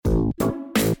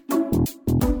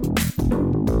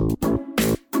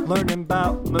Learning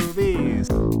about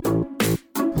movies.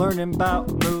 Learning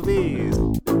about movies.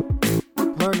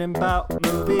 Learning about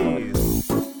movies.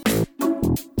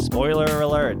 Spoiler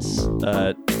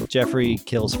alerts. Jeffrey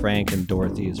kills Frank and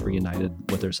Dorothy is reunited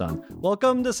with her son.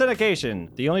 Welcome to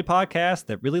Syndication, the only podcast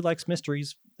that really likes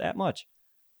mysteries that much.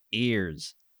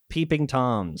 Ears, Peeping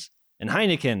Toms, and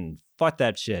Heineken. Fuck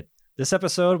that shit. This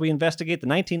episode, we investigate the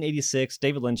 1986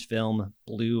 David Lynch film,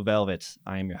 Blue Velvet.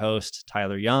 I am your host,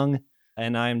 Tyler Young,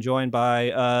 and I am joined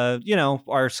by,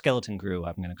 our skeleton crew,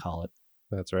 I'm going to call it.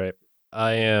 That's right.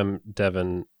 I am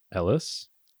Devin Ellis.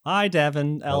 Hi,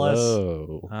 Devin Ellis.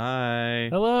 Hello. Hi.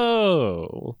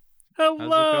 Hello.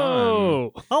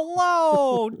 Hello.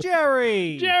 Hello,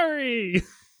 Jerry. Jerry.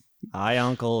 Hi,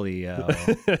 Uncle Leo.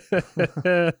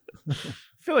 I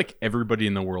feel like everybody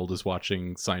in the world is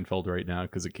watching Seinfeld right now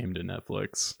because it came to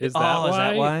Netflix. Is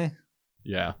that why?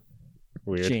 Yeah.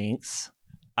 Weird. Jinx.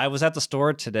 I was at the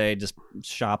store today just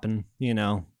shopping,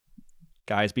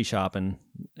 guys be shopping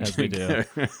as we do.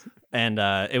 And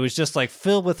it was just like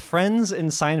filled with friends in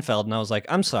Seinfeld. And I was like,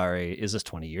 I'm sorry, is this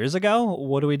 20 years ago?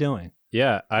 What are we doing?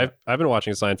 Yeah, I've been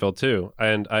watching Seinfeld too.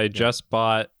 And I just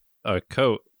bought a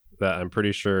coat that I'm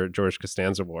pretty sure George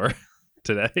Costanza wore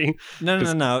today.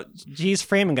 No. He's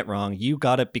framing it wrong. You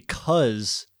got it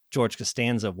because George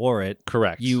Costanza wore it.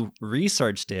 Correct. You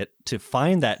researched it to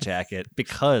find that jacket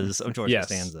because of George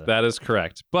Costanza. That is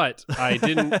correct. But I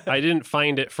didn't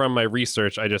find it from my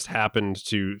research. I just happened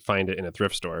to find it in a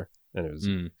thrift store. And it was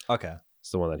okay.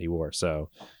 It's the one that he wore. So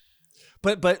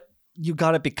But you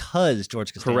got it because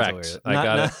George Costanza correct. wears it.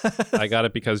 I got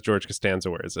it because George Costanza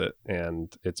wears it,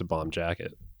 and it's a bomb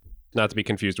jacket. Not to be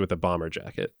confused with a bomber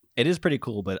jacket. It is pretty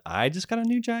cool, but I just got a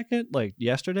new jacket like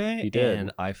yesterday. You did.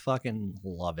 And I fucking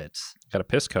love it. Got a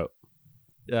piss coat.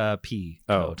 Pea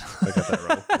Oh, coat. I got that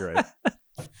wrong. You're right.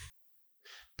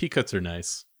 Pea cuts are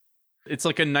nice. It's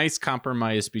like a nice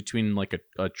compromise between like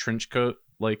a trench coat,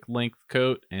 like length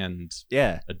coat, and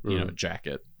Yeah. a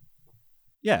jacket.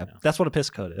 Yeah, that's what a piss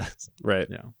coat is. Right.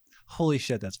 Yeah. Holy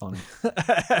shit, that's funny.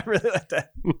 I really like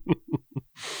that.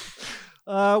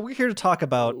 We're here to talk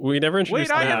about... We never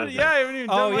introduced I that. haven't even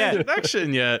done my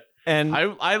introduction yet. And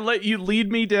I let you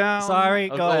lead me down Sorry,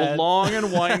 a go ahead. long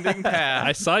and winding path.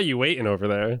 I saw you waiting over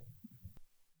there.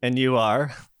 And you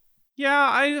are? Yeah,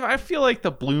 I feel like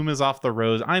the bloom is off the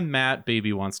rose. I'm Matt,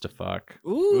 baby wants to fuck.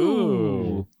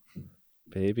 Ooh.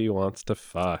 Baby wants to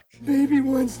fuck. Baby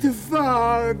wants to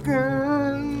fuck.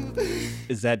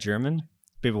 Is that German?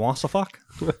 Baby wants to fuck?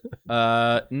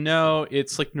 No,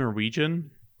 it's like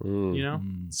Norwegian,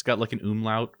 Mm. It's got like an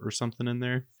umlaut or something in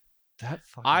there. That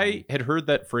fucking... I had heard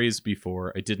that phrase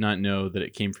before. I did not know that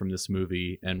it came from this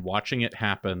movie, and watching it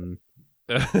happen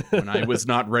when I was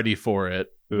not ready for it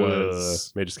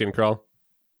was... Made your skin crawl?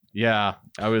 Yeah,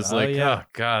 I was yeah. oh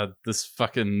God, this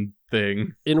fucking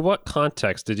thing. In what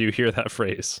context did you hear that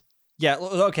phrase? Yeah,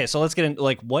 okay, so let's get into,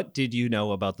 like, what did you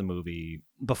know about the movie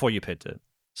before you picked it?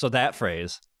 So that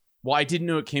phrase. Well, I didn't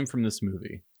know it came from this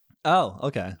movie. Oh,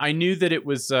 okay. I knew that it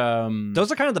was...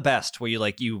 Those are kind of the best, where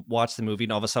you watch the movie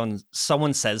and all of a sudden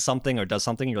someone says something or does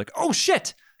something and you're like, oh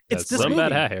shit, it's That's this some movie.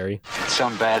 bad hat, Harry.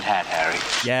 Some bad hat, Harry.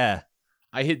 Yeah.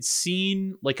 I had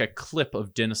seen like a clip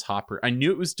of Dennis Hopper. I knew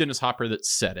it was Dennis Hopper that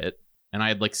said it, and I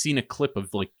had like seen a clip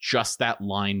of like just that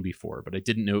line before, but I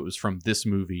didn't know it was from this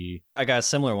movie. I got a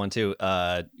similar one too.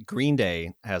 Green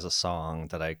Day has a song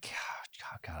that I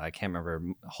can't remember.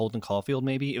 Holden Caulfield,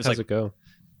 maybe? It was How's like it go?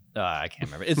 I can't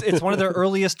remember. It's one of their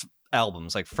earliest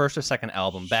albums, like first or second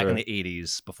album back in Sure. the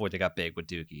 80s before they got big with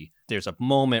Dookie. There's a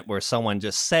moment where someone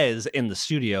just says in the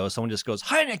studio, someone just goes,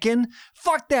 Heineken,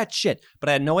 fuck that shit. But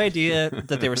I had no idea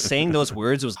that they were saying those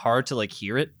words. It was hard to like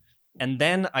hear it. And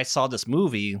then I saw this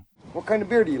movie. What kind of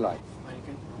beer do you like?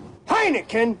 Heineken.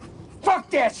 Heineken? Fuck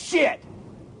that shit!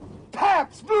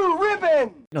 Pabst Blue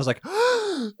Ribbon! And I was like,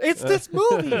 it's this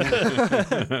movie.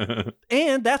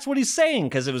 And that's what he's saying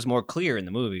because it was more clear in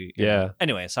the movie. Yeah.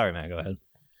 Anyway, sorry, man. Go ahead.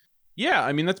 Yeah,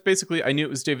 I mean, that's basically, I knew it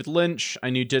was David Lynch. I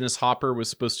knew Dennis Hopper was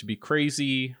supposed to be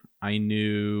crazy. I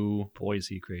knew Boy, is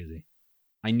he crazy.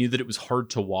 I knew that it was hard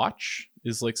to watch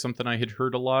is like something I had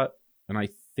heard a lot. And I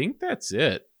think that's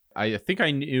it. I think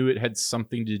I knew it had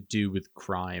something to do with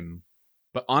crime.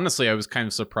 But honestly, I was kind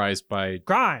of surprised by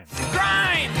Crime.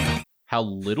 how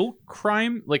little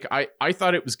crime. Like I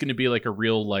thought it was going to be like a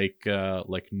real like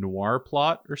noir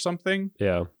plot or something.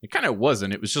 Yeah. It kind of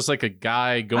wasn't. It was just like a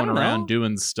guy going don't around know.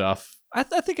 doing stuff. I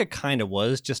think it kind of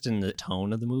was just in the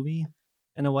tone of the movie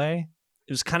in a way.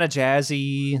 It was kind of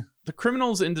jazzy. The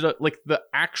criminals ended up, like, the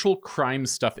actual crime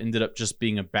stuff ended up just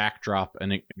being a backdrop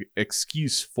and an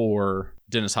excuse for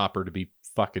Dennis Hopper to be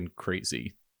fucking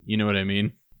crazy. You know what I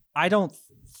mean? I don't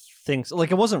think so.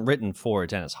 Like, it wasn't written for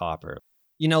Dennis Hopper.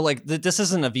 You know, like, this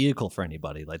isn't a vehicle for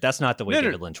anybody. Like, that's not the way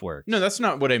David Lynch works. No, that's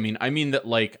not what I mean. I mean that,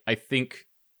 like, I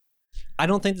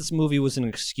don't think this movie was an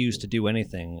excuse to do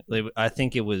anything. I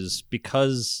think it was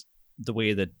because the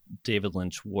way that David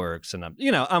Lynch works, and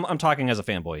I'm talking as a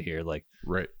fanboy here, like,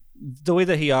 right. The way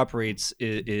that he operates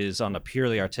is on a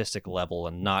purely artistic level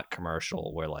and not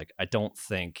commercial, where, like, I don't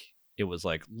think it was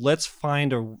like, let's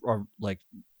find a like,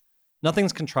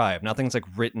 nothing's contrived. Nothing's like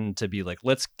written to be like,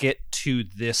 let's get to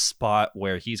this spot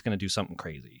where he's going to do something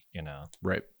crazy, you know?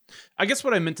 Right. I guess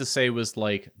what I meant to say was,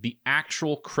 like, the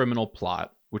actual criminal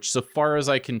plot, which so far as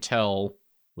I can tell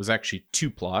was actually 2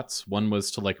 plots. One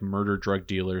was to, like, murder drug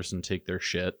dealers and take their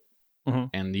shit. Mm-hmm.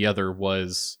 And the other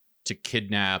was to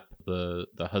kidnap the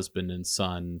husband and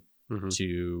son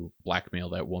to blackmail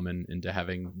that woman into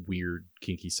having weird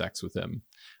kinky sex with him.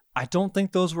 I don't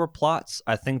think those were plots.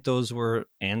 I think those were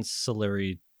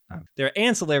ancillary. They're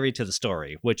ancillary to the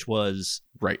story, which was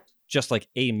right. Just like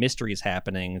a mystery is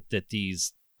happening that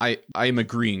these. I'm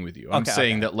agreeing with you. I'm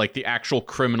saying that, like, the actual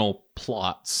criminal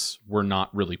plots were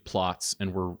not really plots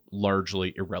and were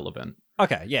largely irrelevant.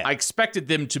 Okay, yeah. I expected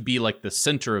them to be, like, the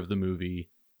center of the movie,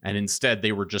 and instead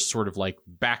they were just sort of like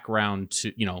background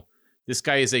to, you know, this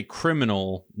guy is a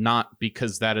criminal, not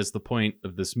because that is the point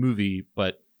of this movie,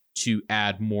 but to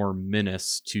add more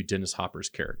menace to Dennis Hopper's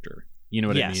character. You know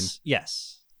what I mean?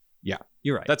 Yes. Yeah.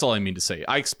 You're right. That's all I mean to say.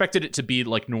 I expected it to be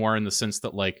like noir in the sense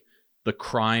that, like, the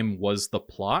crime was the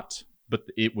plot, but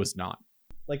it was not.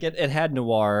 Like, it had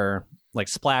noir, like,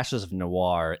 splashes of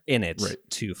noir in it, right.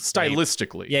 To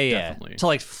stylistically. Yeah. Definitely. To,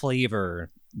 like,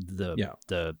 flavor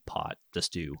the pot, the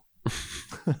stew.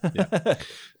 Yeah.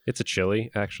 It's a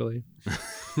chili, actually.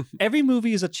 Every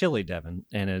movie is a chili, Devin,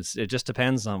 and it just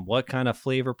depends on what kind of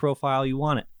flavor profile you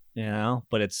want it, you know.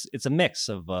 But it's a mix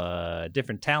of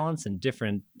different talents and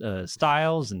different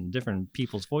styles and different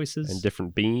people's voices and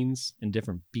different beans.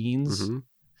 Mm-hmm.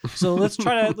 So let's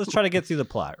try to get through the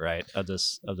plot, right, of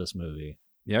this movie.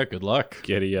 Yeah, good luck.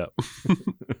 Giddy up.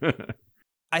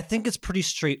 I think it's pretty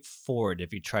straightforward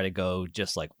if you try to go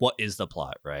just like, what is the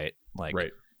plot, right? Like,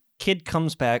 right. Kid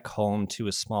comes back home to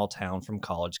a small town from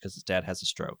college because his dad has a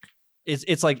stroke.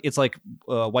 It's like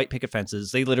white picket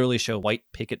fences. They literally show white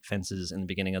picket fences in the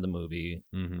beginning of the movie.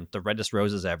 Mm-hmm. The reddest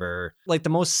roses ever. Like, the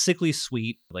most sickly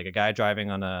sweet, like a guy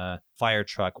driving on a fire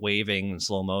truck waving in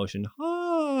slow motion.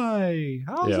 Hi,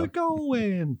 how's it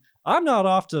going? I'm not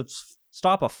off to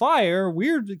stop a fire.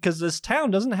 Weird, because this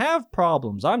town doesn't have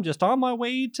problems. I'm just on my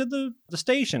way to the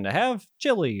station to have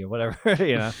chili or whatever,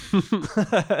 you know.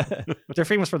 They're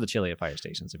famous for the chili at fire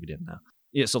stations, if you didn't know.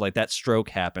 Yeah, so, like, that stroke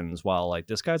happens while, like,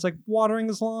 this guy's, like, watering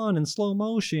his lawn in slow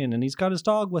motion, and he's got his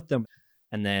dog with him.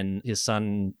 And then his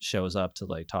son shows up to,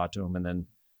 like, talk to him, and then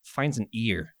finds an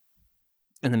ear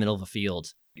in the middle of a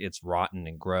field. It's rotten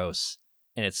and gross.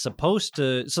 And it's supposed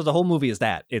to... So the whole movie is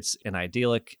that. It's an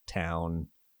idyllic town,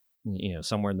 you know,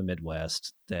 somewhere in the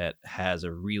Midwest that has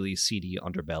a really seedy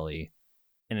underbelly.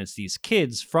 And it's these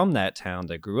kids from that town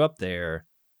that grew up there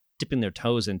dipping their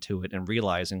toes into it and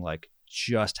realizing, like,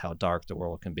 just how dark the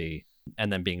world can be,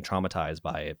 and then being traumatized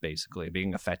by it, basically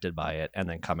being affected by it, and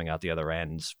then coming out the other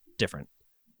end different.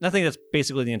 And I think that's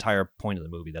basically the entire point of the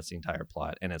movie. That's the entire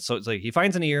plot. And it's like he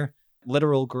finds an ear,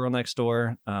 literal girl next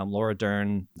door, Laura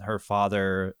Dern. Her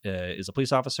father is a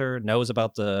police officer, knows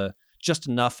about just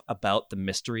enough about the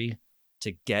mystery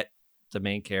to get the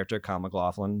main character, Kyle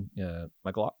MacLachlan. He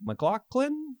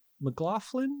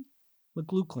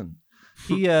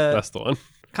That's the one.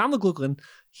 Kyle MacLachlan.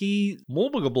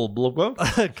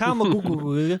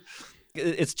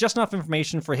 It's just enough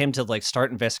information for him to, like,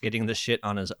 start investigating this shit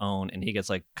on his own, and he gets,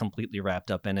 like, completely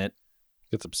wrapped up in it.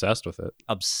 Gets obsessed with it.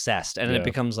 And then it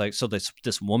becomes like, so this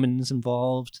woman's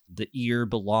involved. The ear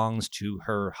belongs to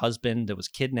her husband that was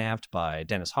kidnapped by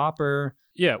Dennis Hopper.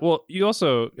 Yeah, well, you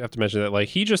also have to mention that, like,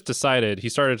 he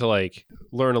started to, like,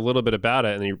 learn a little bit about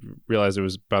it, and he realized it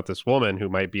was about this woman who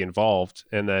might be involved,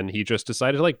 and then he just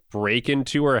decided to, like, break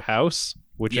into her house,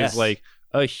 which is, like,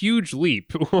 a huge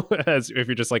leap as if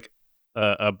you're just, like,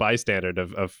 a bystander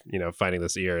of you know, finding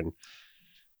this ear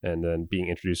and then being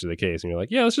introduced to the case, and you're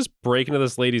like, yeah, let's just break into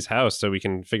this lady's house so we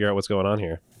can figure out what's going on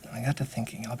here. I got to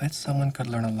thinking, I'll bet someone could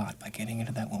learn a lot by getting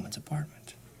into that woman's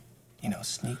apartment. You know,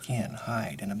 sneak in,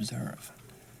 hide, and observe.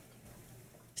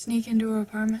 Sneak into her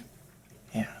apartment?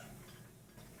 Yeah.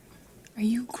 Are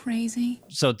you crazy?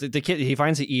 So the kid, he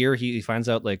finds the ear. He finds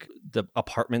out, like, the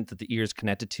apartment that the ear is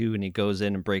connected to, and he goes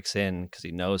in and breaks in because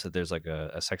he knows that there's, like,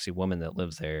 a sexy woman that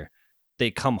lives there. They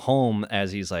come home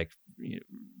as he's, like, you know,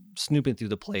 snooping through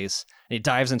the place, and he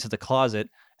dives into the closet,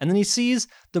 and then he sees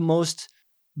the most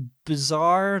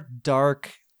bizarre,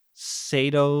 dark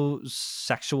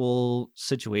sadosexual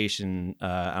situation.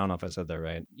 I don't know if I said that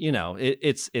right. You know,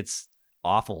 it's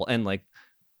awful. And like,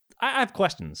 I have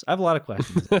questions. I have a lot of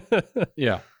questions.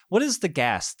 Yeah. What is the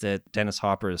gas that Dennis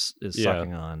Hopper is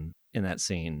sucking on in that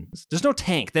scene? There's no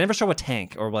tank. They never show a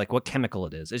tank or like what chemical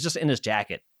it is. It's just in his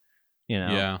jacket. You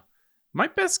know? Yeah. My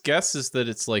best guess is that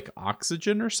it's like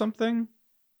oxygen or something.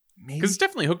 Maybe. Because it's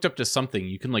definitely hooked up to something.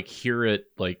 You can like hear it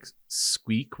like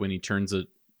squeak when he turns it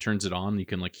on. You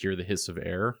can like hear the hiss of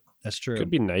air. That's true.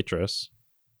 Could be nitrous.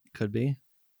 Could be.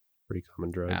 Pretty common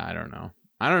drug. I don't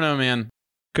know, man.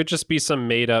 Could just be some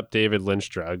made up David Lynch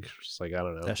drug. Just like, I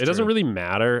don't know. That's It doesn't true. really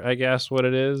matter, I guess, what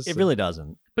it is. It really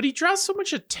doesn't. But he draws so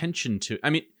much attention to. I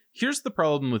mean, here's the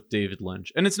problem with David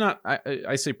Lynch, and it's not.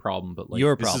 I say problem, but like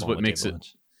Your this problem is what with makes David it.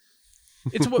 Lynch.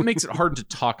 It's what makes it hard to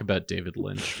talk about David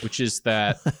Lynch, which is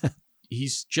that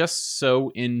he's just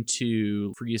so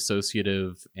into free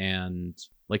associative and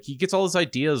like he gets all his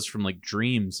ideas from like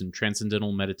dreams and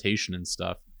transcendental meditation and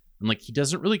stuff. And like he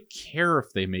doesn't really care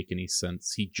if they make any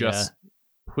sense. He just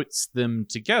puts them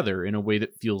together in a way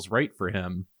that feels right for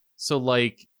him. So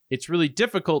like it's really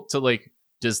difficult to like,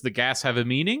 does the gas have a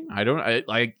meaning?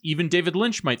 I even David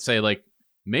Lynch might say like,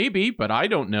 maybe, but I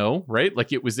don't know, right?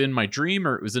 Like it was in my dream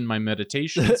or it was in my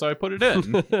meditation, so I put it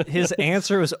in. His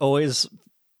answer was always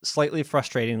slightly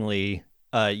frustratingly,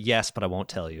 yes, but I won't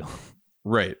tell you.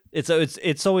 Right.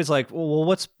 It's always like,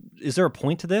 well, is there a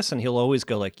point to this? And he'll always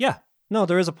go like, yeah, no,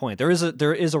 there is a point. There is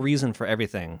a reason for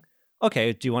everything.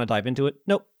 Okay, do you want to dive into it?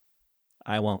 Nope.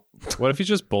 I won't. What if he's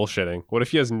just bullshitting? What if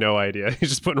he has no idea? He's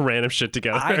just putting random shit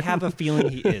together. I have a feeling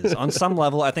he is. On some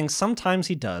level, I think sometimes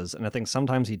he does, and I think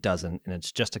sometimes he doesn't, and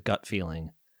it's just a gut feeling.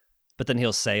 But then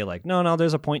he'll say, like, no,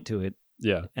 there's a point to it.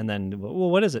 Yeah. And then, well,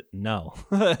 what is it? No.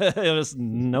 It was,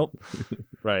 nope.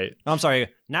 Right. I'm sorry,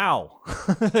 now.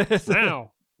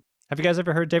 Now. Have you guys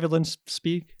ever heard David Lynch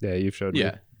speak? Yeah, you've showed me.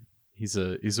 Yeah. He's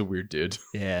a weird dude.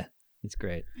 Yeah, it's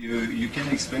great. You can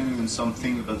explain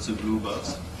something about the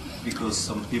bluebirds because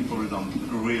some people don't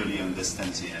really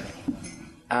understand the end.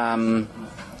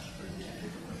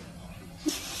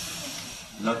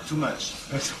 Not too much.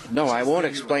 No, I won't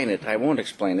explain it.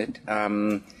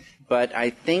 But I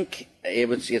think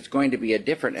it's going to be a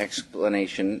different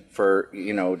explanation for,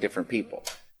 different people.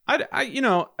 I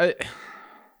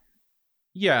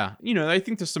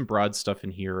think there's some broad stuff in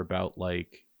here about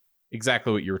like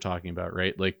exactly what you were talking about,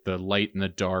 right? Like the light and the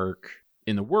dark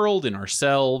in the world, in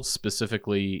ourselves,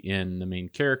 specifically in the main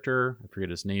character. I forget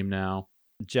his name now.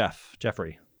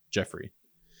 Jeffrey.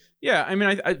 Yeah, I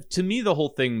mean, to me, the whole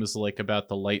thing was like about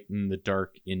the light and the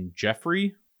dark in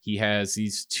Jeffrey. He has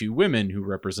these two women who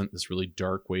represent this really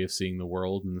dark way of seeing the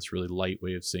world and this really light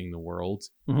way of seeing the world.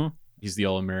 Mm-hmm. He's the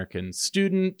all-American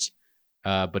student,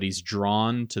 but he's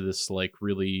drawn to this like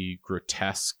really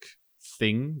grotesque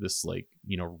thing, this like,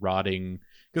 rotting,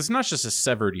 because it's not just a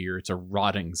severed ear, it's a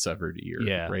rotting severed ear.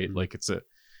 Yeah. Right. Like it's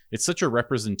such a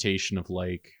representation of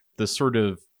like the sort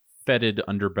of fetid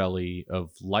underbelly of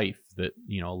life that,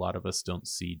 a lot of us don't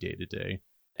see day to day.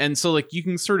 And so like you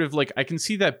can sort of like, I can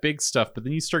see that big stuff, but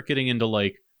then you start getting into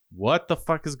like, what the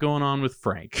fuck is going on with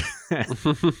Frank?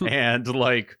 And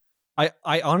like,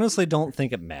 I honestly don't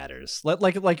think it matters.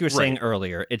 Like you were saying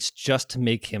earlier, it's just to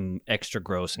make him extra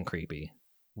gross and creepy.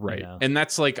 Right. And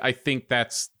that's like, I think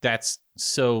that's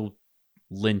so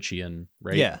Lynchian,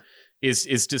 right? Yeah.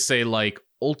 Is to say like,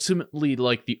 ultimately,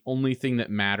 like the only thing that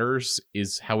matters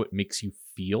is how it makes you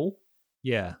feel.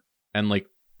 Yeah. And like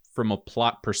from a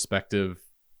plot perspective,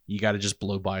 you got to just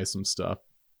blow by some stuff,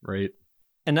 right?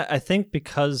 And I think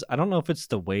because I don't know if it's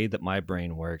the way that my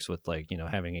brain works with like,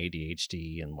 having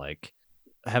ADHD and like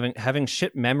having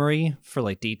shit memory for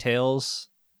like details.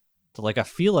 So like I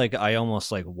feel like I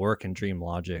almost like work in dream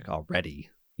logic already,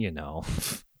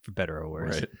 for better or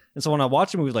worse. Right. And so when I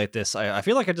watch a movie like this, I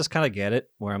feel like I just kind of get it,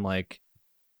 where I'm like,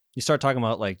 you start talking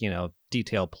about like,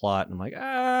 detailed plot, and I'm like,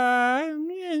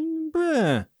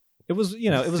 bruh. It was,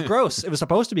 it was gross. It was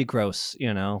supposed to be gross,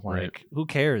 like who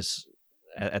cares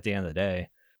at the end of the day?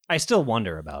 I still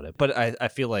wonder about it, but I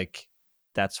feel like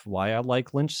that's why I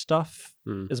like Lynch stuff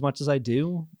as much as I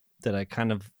do, that I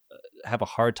kind of have a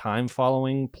hard time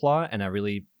following plot, and I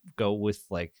really go with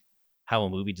like how a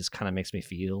movie just kind of makes me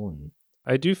feel. And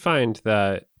I do find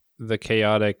that the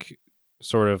chaotic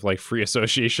sort of like free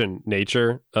association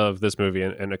nature of this movie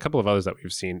and a couple of others that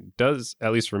we've seen does,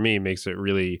 at least for me, makes it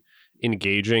really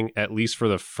engaging, at least for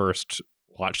the first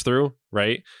watch through,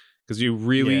 right? Because you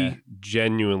really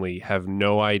genuinely have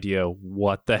no idea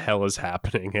what the hell is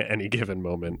happening at any given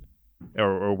moment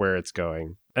or where it's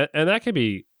going. And that can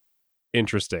be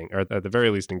interesting, or at the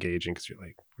very least engaging, because you're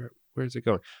like, where's it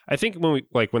going? I think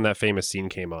when that famous scene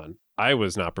came on, I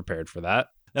was not prepared for that.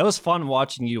 That was fun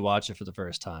watching you watch it for the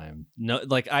first time. No,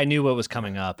 like I knew what was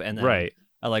coming up, and then Right.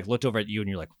 I like looked over at you, and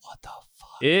you're like, "What the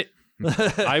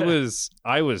fuck?"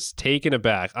 I was taken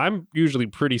aback. I'm usually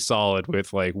pretty solid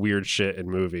with like weird shit in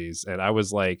movies, and I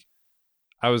was like,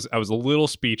 I was a little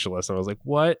speechless. I was like,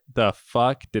 "What the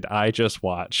fuck did I just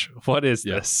watch? What is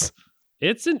this?"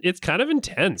 It's kind of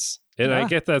intense, and I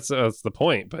get that's the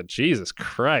point. But Jesus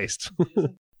Christ,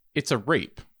 It's a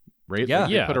rape, right? Yeah. Like,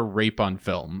 they Yeah. put a rape on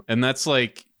film, and that's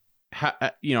like,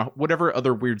 whatever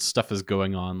other weird stuff is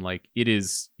going on, like it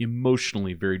is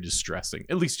emotionally very distressing.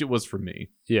 At least it was for me.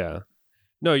 yeah.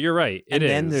 No, you're right. And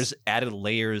then is. there's added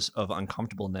layers of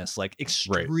uncomfortableness, like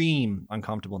extreme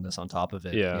uncomfortableness on top of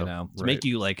it. Yeah, you know, to right. make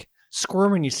you like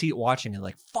squirm when you see it watching it.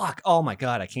 Like, fuck! Oh my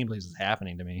god, I can't believe this is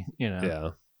happening to me. You know? Yeah.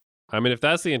 I mean, if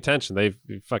that's the intention, they've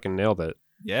fucking nailed it.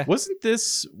 Yeah. Wasn't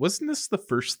this the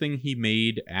first thing he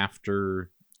made after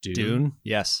Dune? Dune.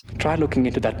 Yes. Try looking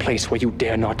into that place where you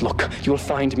dare not look. You'll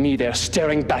find me there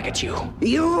staring back at you.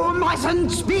 You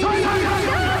mustn't speak!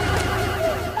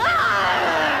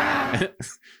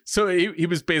 So he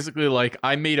was basically like,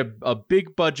 I made a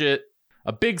big budget,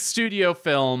 a big studio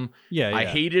film. Yeah. I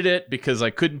hated it because I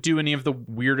couldn't do any of the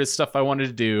weirdest stuff I wanted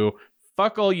to do.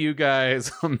 Fuck all you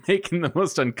guys. I'm making the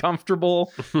most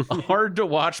uncomfortable, hard to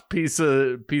watch piece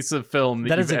of film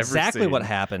That you've is ever exactly seen. what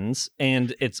happens,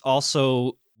 and it's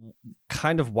also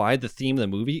kind of why the theme of the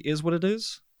movie is what it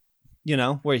is. You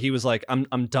know, where he was like,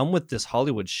 I'm done with this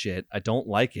Hollywood shit. I don't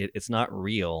like it. It's not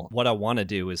real. What I want to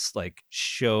do is like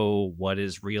show what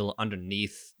is real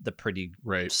underneath the pretty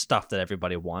Right. stuff that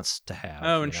everybody wants to have.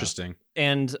 Oh, you interesting. know?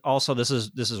 And also this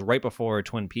is right before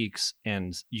Twin Peaks,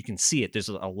 and you can see it. There's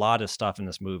a lot of stuff in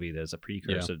this movie that's a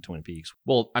precursor to Twin Peaks.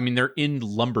 Well, I mean, they're in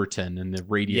Lumberton, and the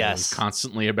radio Yes. is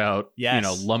constantly about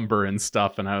Yes. lumber and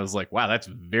stuff. And I was like, wow, that's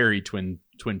very Twin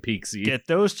Peaksy. Get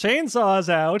those chainsaws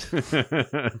out.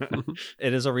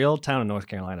 It is a real town in North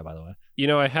Carolina, by the way. You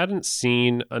know, I hadn't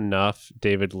seen enough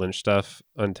David Lynch stuff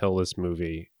until this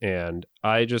movie, and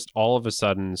I just all of a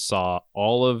sudden saw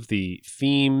all of the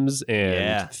themes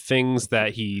and things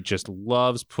that he just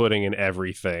loves putting in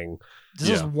everything. This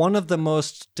is one of the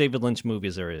most David Lynch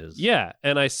movies there is. Yeah,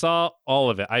 and I saw all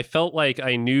of it. I felt like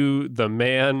I knew the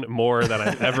man more than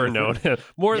I've ever known him.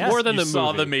 More than you the saw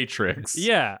movie. The Matrix.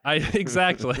 Yeah,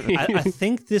 exactly. I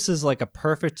think this is like a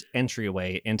perfect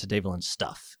entryway into David Lynch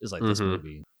stuff, is like this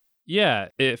movie. Yeah,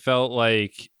 it felt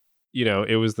like, you know,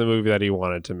 it was the movie that he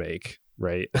wanted to make,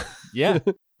 right? Yeah.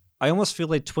 I almost feel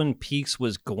like Twin Peaks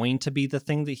was going to be the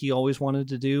thing that he always wanted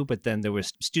to do, but then there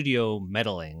was studio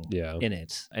meddling in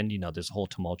it. And, you know, there's a whole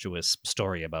tumultuous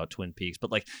story about Twin Peaks.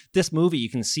 But like this movie, you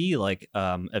can see like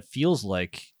it feels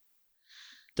like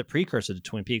the precursor to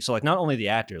Twin Peaks. So like not only the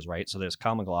actors, right? So there's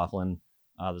Kyle MacLachlan,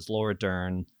 there's Laura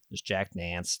Dern, there's Jack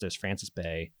Nance, there's Francis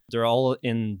Bay. They're all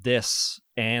in this,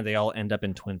 and they all end up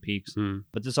in Twin Peaks.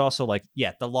 But there's also like,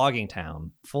 the logging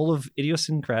town full of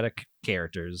idiosyncratic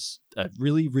characters, a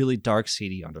really, really dark,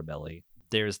 seedy underbelly.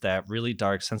 There's that really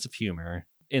dark sense of humor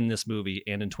in this movie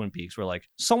and in Twin Peaks where like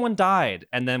someone died,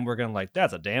 and then we're gonna like,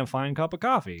 that's a damn fine cup of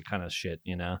coffee kind of shit,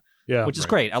 you know? Yeah. Which is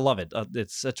great. I love it.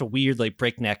 It's such a weird, like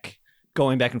breakneck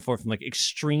going back and forth from like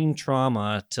extreme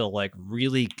trauma to like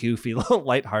really goofy,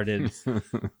 lighthearted,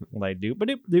 like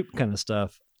doop kind of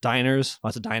stuff. Diners,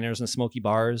 lots of diners and smoky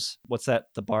bars. What's that?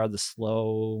 The bar,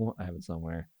 I have it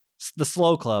somewhere. The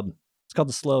Slow Club. It's called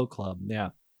the Slow Club. Yeah.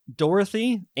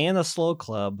 Dorothy and the Slow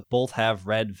Club both have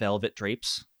red velvet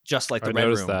drapes, just like the I Red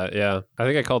noticed Room. that. Yeah, I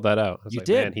think I called that out. I was You like,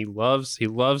 did. Man, he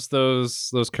loves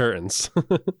those curtains.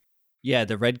 Yeah,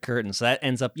 the red curtains. So that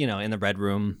ends up, you know, in the Red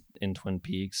Room in Twin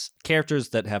Peaks. Characters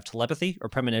that have telepathy or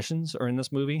premonitions are in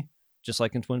this movie, just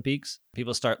like in Twin Peaks.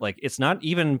 People start like, it's not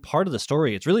even part of the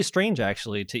story. It's really strange,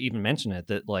 actually, to even mention it.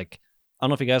 That like, I don't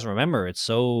know if you guys remember, it's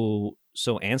so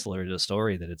ancillary to the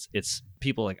story that it's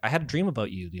people like, I had a dream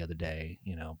about you the other day,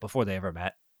 you know, before they ever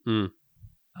met.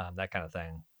 That kind of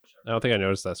thing. I don't think I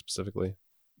noticed that specifically.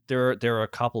 There are a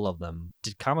couple of them.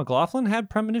 Did Kyle MacLachlan had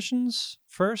premonitions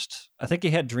first? I think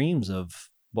he had dreams of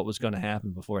what was going to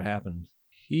happen before it happened.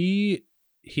 He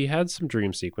had some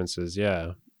dream sequences.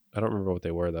 Yeah, I don't remember what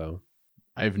they were though.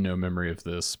 I have no memory of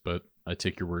this, but I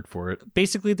take your word for it.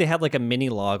 Basically, they had like a mini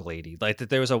log lady. Like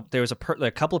there was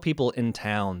a couple of people in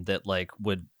town that like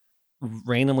would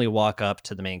randomly walk up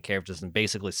to the main characters and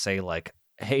basically say like,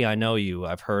 "Hey, I know you.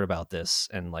 I've heard about this,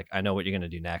 and like I know what you're going to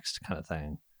do next," kind of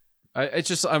thing.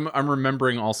 I'm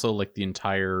remembering also like the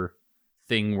entire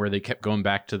thing where they kept going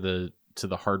back to the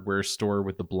hardware store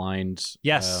with the blind.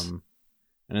 Yes.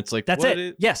 And it's like, That's what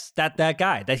it. Yes, that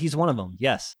guy. That he's one of them.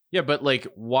 Yes. Yeah, but like,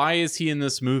 why is he in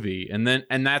this movie? And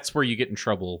that's where you get in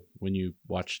trouble when you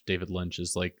watch David Lynch.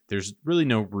 Is like, there's really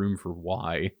no room for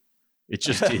why. It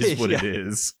just is what it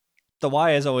is. The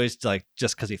why is always like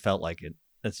just because he felt like it.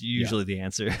 That's usually the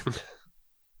answer.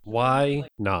 Why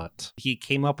not? He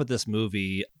came up with this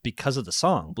movie because of the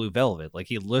song Blue Velvet. Like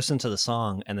he listened to the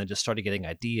song and then just started getting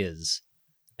ideas,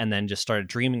 and then just started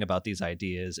dreaming about these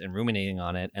ideas and ruminating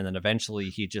on it, and then eventually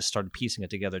he just started piecing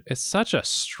it together. It's such a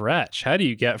stretch. How do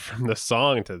you get from the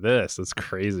song to this? It's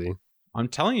crazy. I'm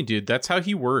telling you, dude, that's how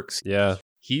he works. Yeah.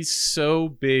 He's so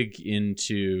big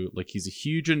into, like, he's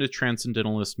huge into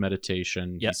transcendentalist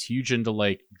meditation. Yep. He's huge into,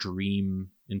 like, dream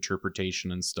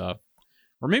interpretation and stuff.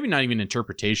 Or maybe not even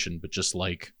interpretation, but just,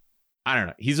 like, I don't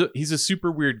know. He's a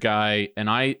super weird guy, and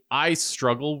I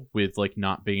struggle with, like,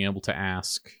 not being able to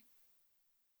ask.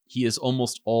 He is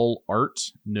almost all art,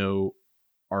 no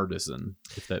artisan,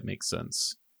 if that makes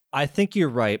sense. I think you're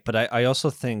right, but I also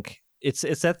think it's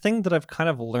that thing that I've kind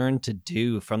of learned to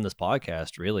do from this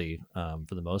podcast, really,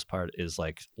 for the most part, is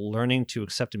like learning to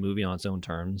accept a movie on its own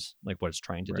terms, like what it's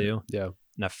trying to do. Yeah.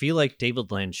 And I feel like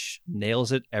David Lynch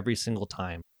nails it every single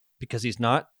time because he's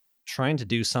not trying to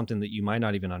do something that you might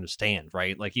not even understand,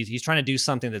 right? Like he's trying to do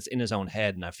something that's in his own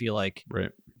head. And I feel like,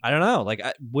 right. I don't know, like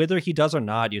whether he does or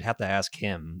not, you'd have to ask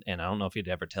him. And I don't know if he'd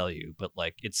ever tell you, but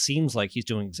like, it seems like he's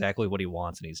doing exactly what he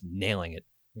wants and he's nailing it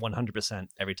 100%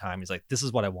 every time. He's like, this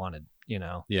is what I wanted, you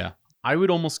know? Yeah. I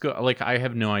would almost go, like, I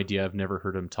have no idea. I've never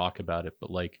heard him talk about it,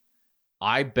 but like,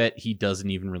 I bet he doesn't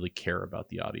even really care about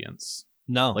the audience.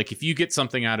 No. Like, if you get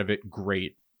something out of it,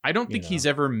 great. I don't think he's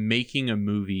ever making a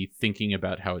movie thinking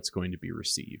about how it's going to be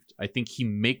received. I think he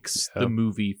makes the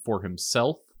movie for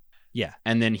himself. Yeah.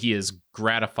 And then he is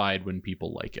gratified when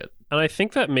people like it. And I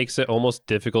think that makes it almost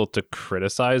difficult to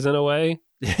criticize in a way.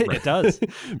 It does.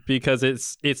 Because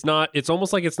it's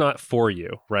almost like it's not for you,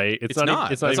 right? It's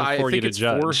not even for you to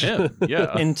judge. For him.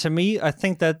 Yeah. And to me, I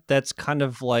think that's kind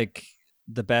of like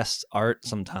the best art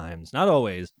sometimes. Not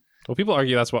always. Well, people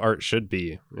argue that's what art should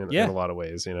be in a lot of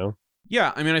ways, you know?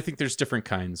 Yeah, I mean, I think there's different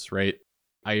kinds, right?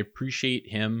 I appreciate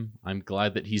him. I'm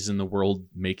glad that he's in the world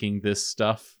making this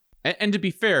stuff. And to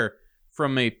be fair,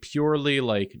 from a purely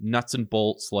like nuts and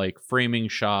bolts, like framing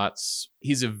shots,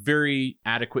 he's a very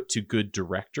adequate to good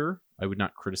director. I would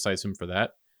not criticize him for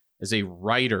that. As a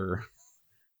writer,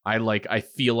 I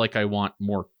feel like I want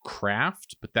more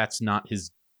craft, but that's not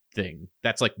his thing.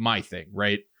 That's like my thing,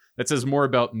 right? That says more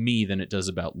about me than it does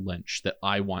about Lynch, that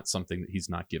I want something that he's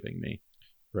not giving me.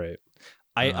 Right.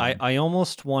 I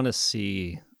almost want to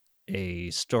see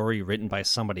a story written by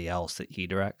somebody else that he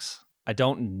directs. I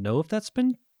don't know if that's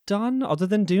been done other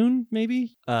than Dune,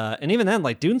 maybe. And even then,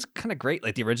 like Dune's kind of great,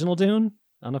 like the original Dune.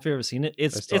 I don't know if you've ever seen it.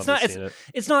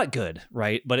 It's not good,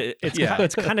 right? But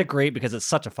it's kind of great because it's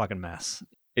such a fucking mess.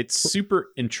 It's super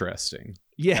interesting.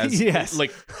 Yeah, yes.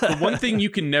 Like the one thing you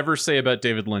can never say about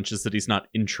David Lynch is that he's not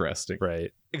interesting.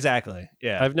 Right. Exactly.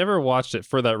 Yeah. I've never watched it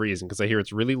for that reason because I hear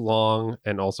it's really long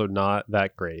and also not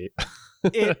that great.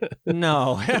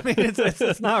 No, I mean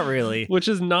it's not really, which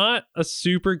is not a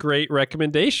super great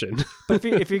recommendation. But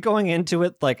if you're going into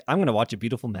it like I'm gonna watch a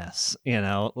beautiful mess, you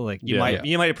know, like you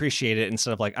might appreciate it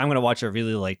instead of like I'm gonna watch a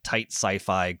really like tight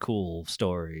sci-fi cool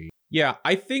story. Yeah,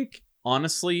 I think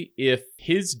honestly, if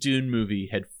his Dune movie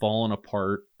had fallen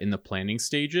apart in the planning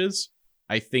stages,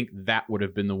 I think that would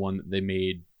have been the one that they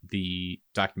made the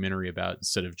documentary about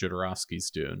instead of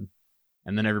Jodorowsky's Dune.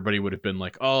 And then everybody would have been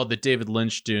like, oh, the David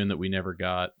Lynch Dune that we never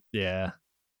got. Yeah.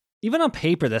 Even on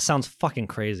paper, that sounds fucking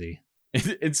crazy.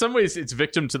 In some ways, it's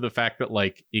victim to the fact that,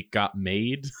 like, it got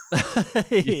made.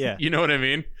 Yeah. You know what I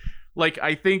mean? Like,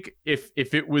 I think if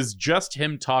it was just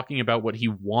him talking about what he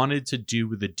wanted to do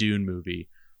with the Dune movie,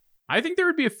 I think there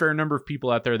would be a fair number of people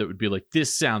out there that would be like,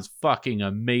 this sounds fucking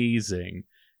amazing.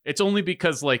 It's only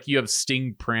because, like, you have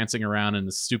Sting prancing around in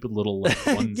the stupid little like,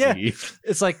 onesie. Yeah.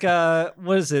 It's like,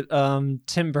 what is it?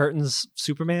 Tim Burton's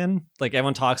Superman. Like,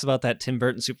 everyone talks about that Tim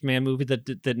Burton Superman movie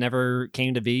that never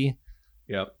came to be.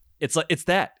 Yep. It's like it's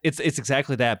that. It's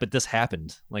exactly that. But this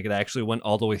happened. Like, it actually went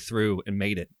all the way through and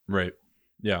made it. Right.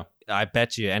 Yeah. I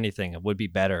bet you anything it would be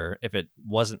better if it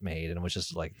wasn't made and it was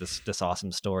just like this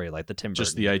awesome story, like the Tim Burton.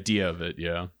 Just the idea of it.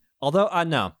 Yeah. Although,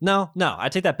 no, I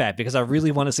take that back because I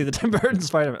really want to see the Tim Burton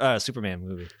Superman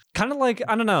movie. Kind of like,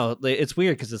 I don't know, it's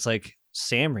weird because it's like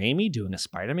Sam Raimi doing a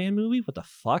Spider-Man movie. What the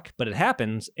fuck? But it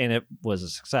happens and it was a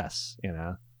success, you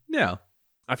know? Yeah.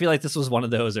 I feel like this was one of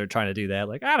those that are trying to do that.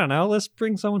 Like, I don't know, let's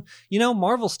bring someone. You know,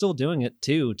 Marvel's still doing it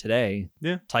too today.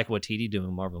 Yeah. Taika Waititi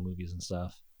doing Marvel movies and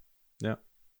stuff. Yeah.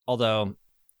 Although,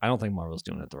 I don't think Marvel's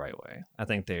doing it the right way. I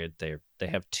think they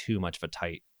have too much of a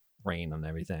tight rain and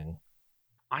everything.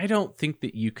 I don't think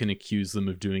that you can accuse them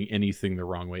of doing anything the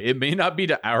wrong way. It may not be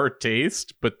to our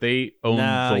taste, but they own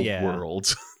the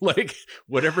world. Like,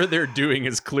 whatever they're doing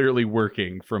is clearly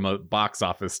working from a box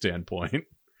office standpoint.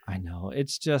 I know.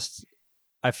 It's just,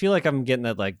 I feel like I'm getting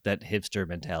that hipster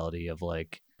mentality of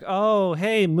like, oh,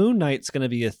 hey, Moon Knight's going to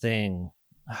be a thing.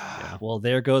 Yeah. Well,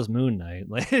 there goes Moon Knight.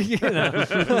 Like, you know.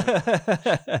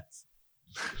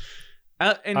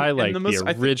 I like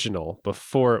the original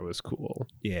before it was cool.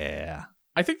 Yeah.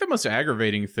 I think the most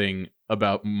aggravating thing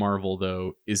about Marvel,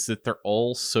 though, is that they're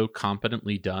all so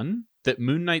competently done that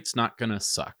Moon Knight's not going to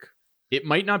suck. It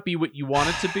might not be what you want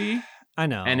it to be. I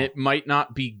know. And it might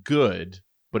not be good,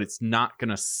 but it's not going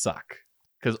to suck.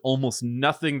 Because almost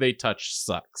nothing they touch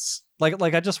sucks. Like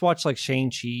I just watched like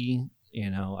Shang-Chi, you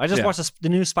know. I just watched the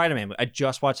new Spider-Man. I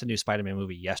just watched the new Spider-Man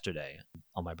movie yesterday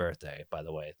on my birthday, by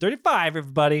the way. 35,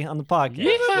 everybody, on the podcast.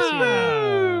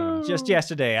 Yeah. Just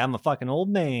yesterday. I'm a fucking old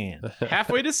man.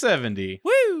 Halfway to 70.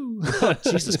 Woo! Oh,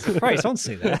 Jesus Christ, don't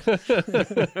say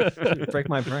that. Break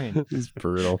my brain. It's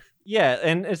brutal. Yeah,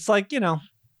 and it's like, you know,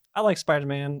 I like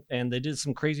Spider-Man, and they did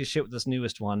some crazy shit with this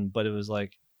newest one, but it was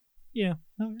like, yeah,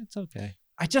 no, it's okay.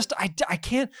 I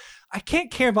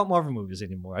can't care about Marvel movies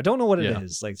anymore. I don't know what it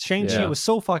is. Like Shang-Chi was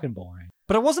so fucking boring,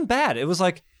 but it wasn't bad. It was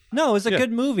like, no, it was a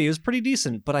good movie. It was pretty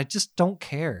decent, but I just don't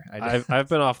care. I've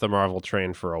been off the Marvel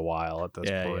train for a while at this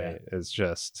point. Yeah. It's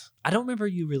just, I don't remember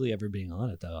you really ever being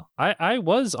on it though. I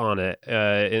was on it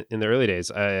in the early days.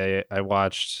 I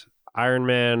watched Iron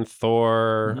Man,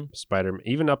 Thor, Spider-Man,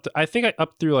 even up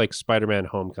through like Spider-Man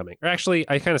Homecoming. Or actually,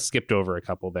 I kind of skipped over a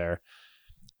couple there.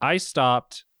 I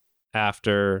stopped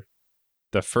after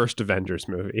the first Avengers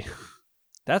movie.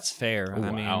 That's fair. Oh,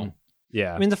 I mean,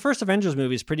 yeah. I mean, the first Avengers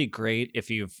movie is pretty great if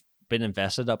you've been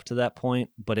invested up to that point,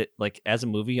 but it like as a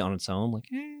movie on its own, like,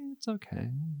 it's okay.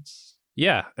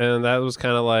 Yeah, and that was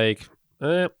kind of like,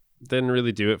 didn't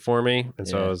really do it for me, and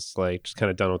so I was like, just kind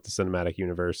of done with the cinematic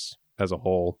universe as a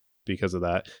whole because of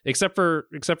that. Except for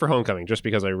Homecoming, just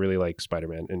because I really like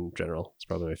Spider-Man in general. It's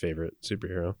probably my favorite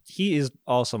superhero. He is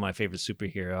also my favorite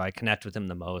superhero. I connect with him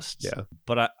the most. Yeah,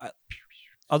 but I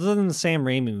other than the Sam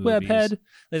Raimi movies, Webhead,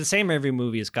 the Sam Raimi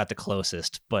movie has got the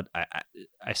closest, but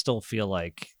I still feel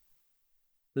like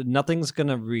nothing's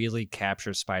gonna really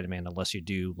capture Spider-Man unless you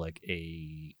do like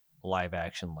a live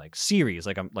action like series,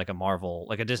 like a Marvel,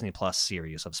 like a Disney Plus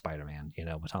series of Spider-Man, you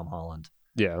know, with Tom Holland.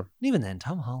 Yeah, and even then,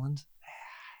 Tom Holland,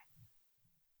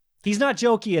 he's not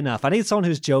jokey enough. I need someone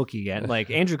who's jokey, and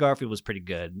like Andrew Garfield was pretty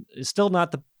good. It's still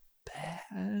not the best.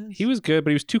 He was good,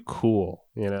 but he was too cool,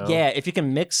 you know? Yeah, if you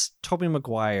can mix Tobey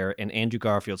Maguire and Andrew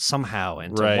Garfield somehow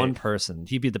into one person,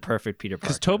 he'd be the perfect Peter Parker.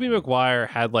 Because Tobey Maguire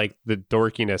had like the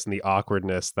dorkiness and the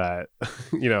awkwardness that,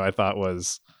 you know, I thought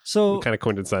was so kind of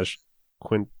quintessential.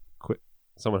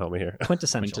 Someone help me here.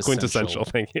 Quintessential.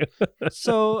 Thank you.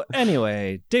 So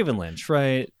anyway, David Lynch,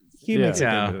 right? He makes a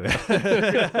good movie.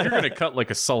 You're going to cut like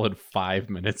a solid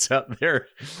 5 minutes out there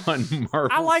on Marvel.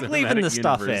 I like leaving this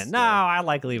stuff in. No, I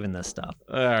like leaving this stuff.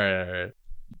 All right.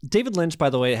 David Lynch, by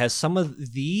the way, has some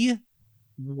of the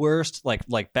worst,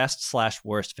 like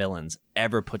best/worst villains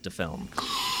ever put to film.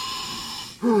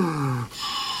 Oh,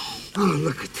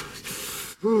 look at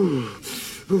those. Oh,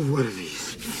 what are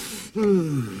these?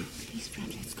 Please, Fred,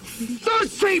 let's go. Don't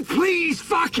say please,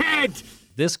 fuckhead!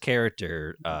 This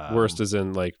character worst is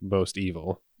in like most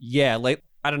evil. Yeah, like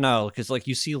I don't know, because like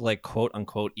you see like quote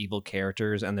unquote evil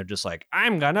characters and they're just like,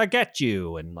 I'm gonna get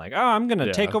you, and like, oh, I'm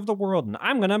gonna take over the world and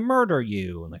I'm gonna murder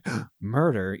you, and like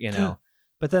murder, you know.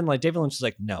 But then like David Lynch is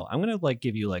like, no, I'm gonna like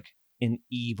give you like an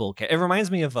evil It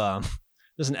reminds me of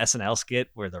there's an SNL skit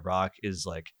where The Rock is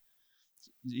like,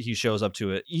 he shows up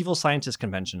to an evil scientist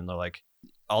convention and they're like,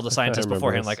 all the scientists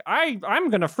beforehand, like, I'm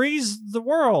gonna freeze the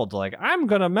world, like I'm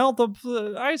gonna melt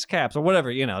the ice caps or whatever,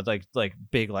 you know, like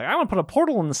big, like I'm gonna put a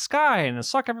portal in the sky and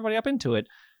suck everybody up into it.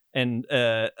 And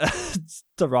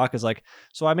The Rock is like,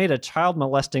 so I made a child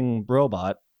molesting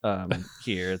robot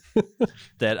here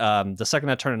that the second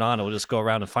I turn it on, it will just go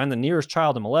around and find the nearest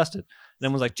child and molest it. And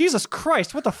everyone's like, Jesus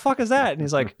Christ, what the fuck is that? And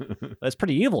he's like, that's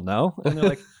pretty evil, no? And they're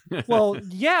like, well,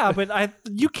 yeah, but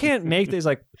you can't make this.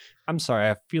 Like, I'm sorry,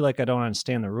 I feel like I don't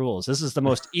understand the rules. This is the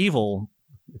most evil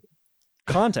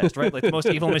contest, right? Like the most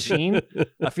evil machine.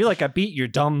 I feel like I beat your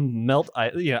dumb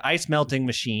ice melting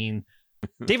machine.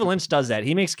 David Lynch does that.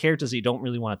 He makes characters that you don't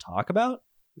really want to talk about.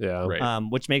 Yeah. Right.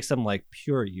 Which makes them like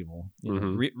pure evil, you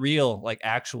know, real, like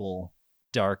actual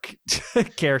dark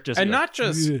characters. And not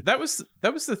just that was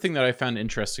the thing that I found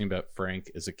interesting about Frank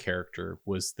as a character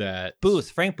was that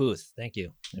Frank Booth. Thank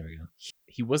you. There we go.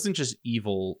 He wasn't just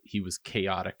evil; he was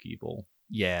chaotic evil.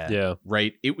 Yeah. Yeah.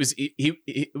 Right. It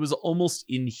was almost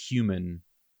inhuman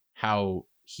how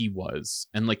he was,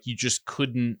 and like you just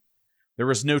couldn't. There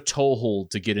was no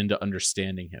toehold to get into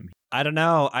understanding him. I don't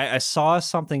know. I saw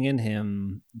something in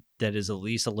him that is at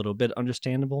least a little bit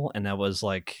understandable, and that was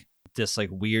like this like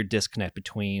weird disconnect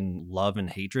between love and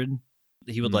hatred.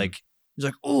 He would he's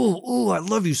like, oh, I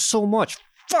love you so much.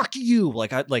 Fuck you.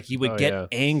 Like he would get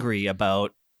angry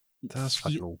about. That's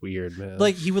fucking weird, man.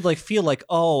 Like he would like feel like,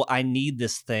 oh, I need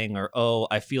this thing, or oh,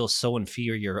 I feel so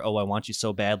inferior. Oh, I want you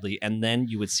so badly, and then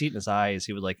you would see it in his eyes.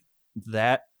 He would like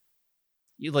that.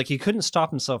 Like he couldn't stop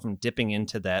himself from dipping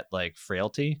into that like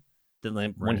frailty. Then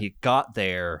like, when he got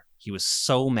there, he was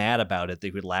so mad about it that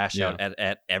he would lash out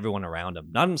at everyone around him,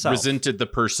 not himself. Resented the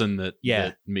person that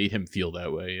made him feel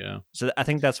that way. Yeah. So I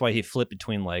think that's why he flipped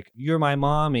between like, you're my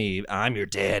mommy, I'm your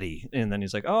daddy, and then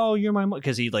he's like, oh, you're my mom,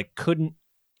 because he like couldn't.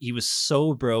 He was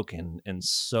so broken and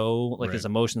so like his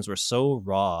emotions were so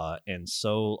raw and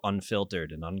so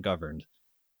unfiltered and ungoverned.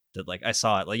 That like I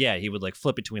saw it like he would like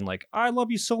flip between like I love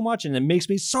you so much and it makes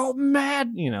me so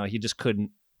mad, he just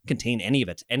couldn't contain any of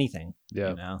it, anything.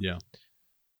 Yeah. Yeah.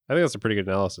 I think that's a pretty good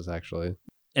analysis actually.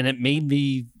 And it made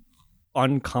me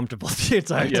uncomfortable the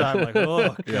entire time. Like,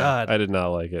 oh God. I did not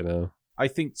like it, no. I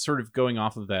think sort of going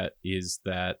off of that is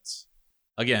that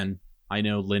again, I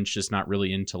know Lynch is not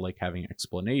really into like having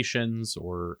explanations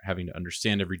or having to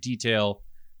understand every detail,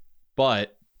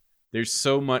 but there's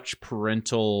so much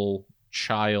parental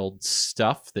child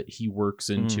stuff that he works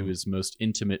into his most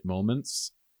intimate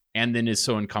moments and then is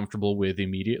so uncomfortable with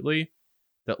immediately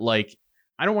that like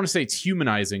I don't want to say it's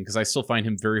humanizing because I still find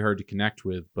him very hard to connect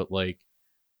with, but like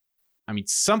I mean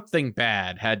something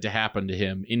bad had to happen to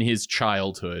him in his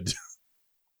childhood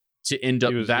to end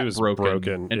up that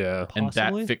broken and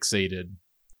that fixated.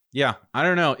 Yeah, I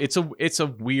don't know. It's a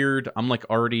weird. I'm like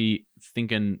already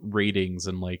thinking ratings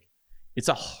and like it's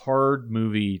a hard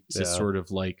movie to sort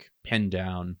of like pin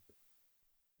down.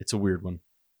 It's a weird one.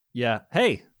 Yeah.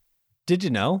 Hey, did you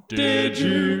know? Did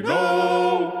you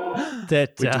know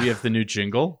that? Wait, do we have the new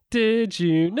jingle? Did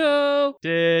you know?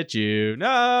 Did you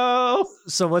know?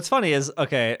 So what's funny is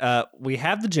we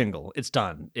have the jingle. It's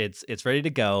done. It's ready to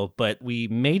go. But we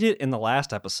made it in the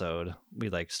last episode. We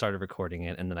like started recording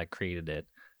it and then I created it.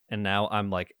 And now I'm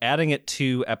like adding it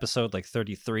to episode like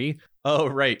 33. Oh,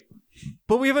 right.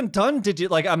 But we haven't done did you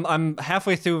like I'm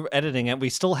halfway through editing it. We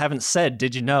still haven't said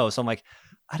did you know? So I'm like,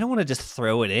 I don't want to just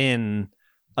throw it in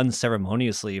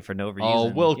unceremoniously for no reason. Oh,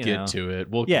 we'll get to it.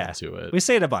 We'll get to it. We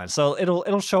say it a bunch. So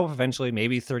it'll show up eventually,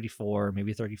 maybe 34,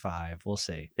 maybe 35. We'll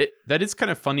see. That is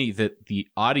kind of funny that the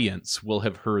audience will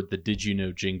have heard the Did You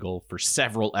Know jingle for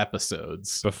several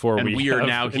episodes before and we are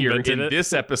now here in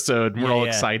this episode. We're all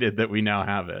excited that we now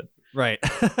have it. Right.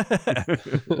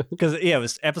 Because it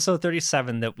was episode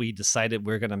 37 that we decided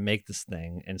we're going to make this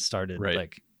thing and started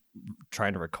like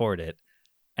trying to record it.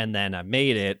 And then I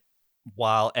made it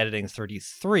while editing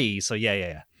 33. So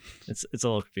yeah. It's a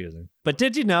little confusing. But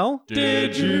did you know?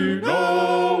 Did you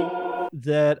know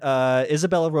that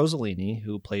Isabella Rossellini,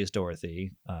 who plays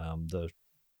Dorothy, the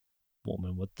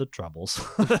woman with the troubles.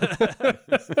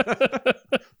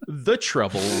 The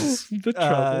troubles.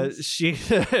 She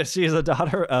is the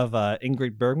daughter of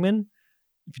Ingrid Bergman.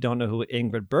 If you don't know who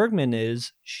Ingrid Bergman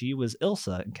is, she was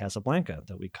Ilsa in Casablanca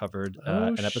that we covered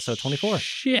in episode 24.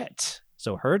 Shit.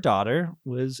 So her daughter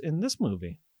was in this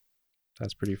movie.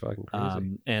 That's pretty fucking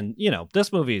crazy. And,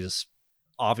 this movie is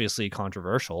obviously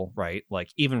controversial, right? Like,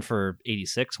 even for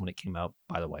 86 when it came out,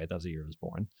 by the way, that was the year I was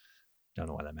born. Don't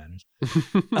know why that matters.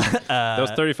 That was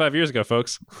 35 years ago,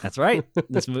 folks. That's right.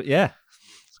 This movie, yeah.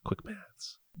 It's quick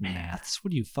maths. Maths?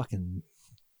 What are you fucking...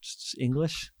 Just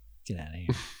English? Get out of here.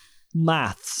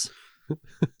 Maths.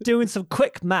 Doing some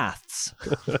quick maths.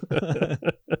 The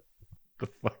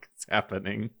fuck is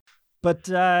happening? But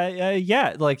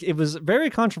like it was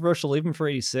very controversial even for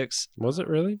 86. Was it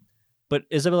really? But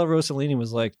Isabella Rossellini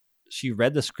was like, she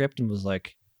read the script and was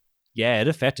like, yeah, it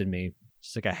affected me.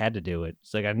 She's like, I had to do it.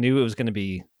 It's like I knew it was going to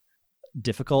be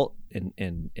difficult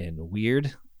and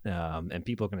weird, and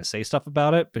people are going to say stuff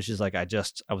about it. But she's like, I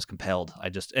was compelled.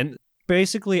 And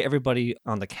basically everybody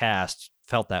on the cast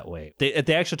felt that way. They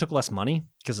actually took less money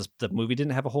because the movie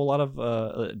didn't have a whole lot of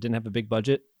didn't have a big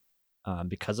budget.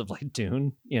 Because of like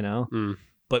Dune,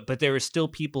 but there were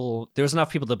still there was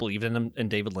enough people that believed in him and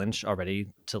David Lynch already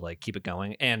to like keep it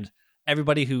going. And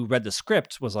everybody who read the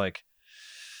script was like,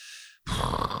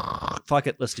 fuck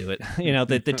it, let's do it.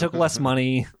 They took less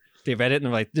money. They read it and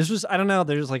they're like, this was, I don't know.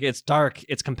 They're just like, it's dark.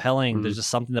 It's compelling. There's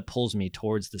just something that pulls me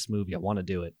towards this movie. I want to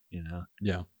do it,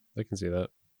 Yeah, I can see that.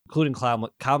 Including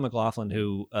Kyle MacLachlan,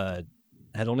 who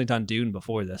had only done Dune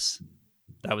before this.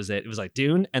 That was it. It was like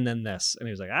Dune and then this. And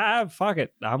he was like, fuck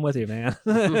it. I'm with you, man.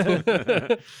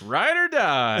 Ride or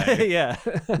die. Yeah.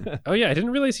 Oh yeah, I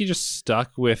didn't realize he just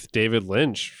stuck with David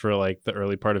Lynch for like the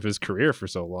early part of his career for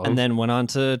so long. And then went on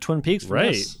to Twin Peaks. For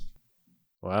Right. this.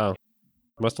 Wow.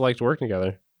 Must have liked working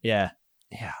together. Yeah.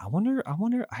 Yeah. I wonder.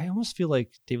 I almost feel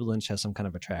like David Lynch has some kind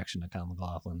of attraction to Kyle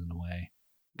MacLachlan in a way.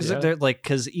 Because Yeah. they're like,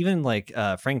 because even like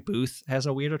Frank Booth has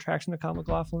a weird attraction to Kyle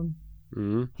MacLachlan.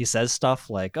 Mm-hmm. He says stuff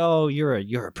like, "Oh, you're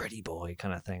a pretty boy,"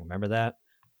 kind of thing. Remember that?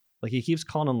 Like he keeps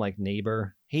calling him like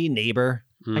neighbor. Hey neighbor,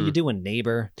 how you doing,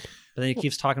 neighbor? But then he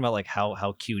keeps talking about like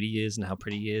how cute he is and how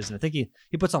pretty he is. And I think he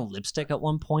puts on lipstick at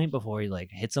one point before he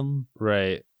like hits him.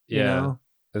 Right. You Yeah. know?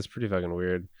 That's pretty fucking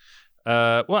weird.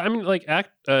 Well, I mean, like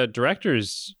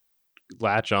directors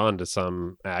latch on to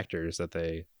some actors that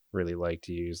they really like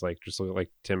to use, like just look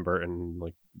like Tim Burton,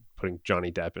 like putting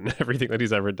Johnny Depp in everything that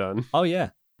he's ever done. Oh yeah,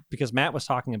 because Matt was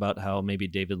talking about how maybe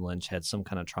David Lynch had some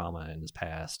kind of trauma in his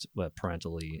past,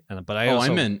 parentally. But I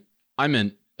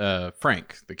meant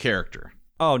Frank, the character.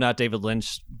 Oh, not David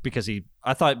Lynch, because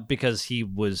I thought because he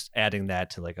was adding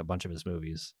that to like a bunch of his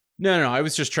movies. No, I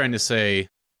was just trying to say.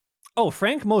 Oh,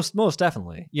 Frank, most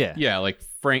definitely, yeah. Yeah, like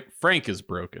Frank is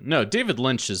broken. No, David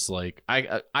Lynch is like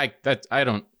I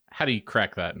don't. How do you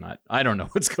crack that nut? I don't know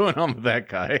what's going on with that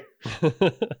guy.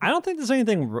 I don't think there's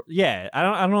anything. Yeah, I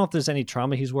don't know if there's any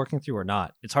trauma he's working through or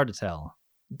not. It's hard to tell.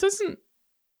 It doesn't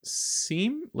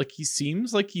seem like he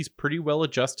seems like he's pretty well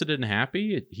adjusted and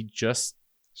happy. He's just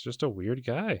a weird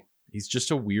guy. He's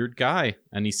just a weird guy,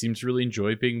 and he seems to really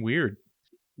enjoy being weird.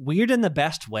 Weird in the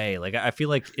best way. Like I feel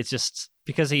like it's just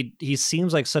because he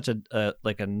seems like such a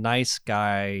nice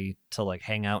guy to like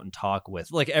hang out and talk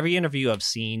with. Like every interview I've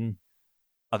seen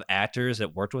of actors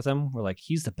that worked with him were like,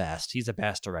 he's the best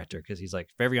director because he's like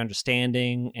very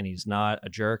understanding and he's not a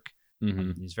jerk.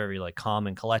 Mm-hmm. He's very like calm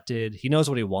and collected. He knows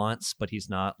what he wants, but he's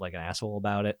not like an asshole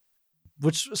about it.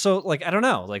 Which, so like, I don't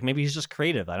know, like maybe he's just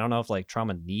creative. I don't know if like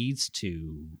trauma needs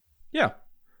to. Yeah.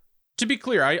 To be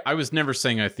clear, I was never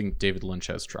saying I think David Lynch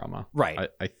has trauma. Right.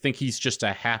 I think he's just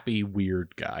a happy,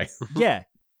 weird guy. Yeah.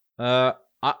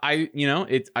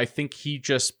 I think he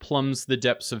just plumbs the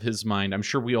depths of his mind. I'm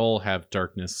sure we all have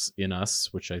darkness in us,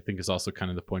 which I think is also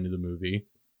kind of the point of the movie.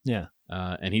 Yeah.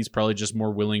 And he's probably just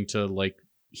more willing to like,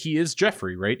 he is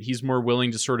Jeffrey, right? He's more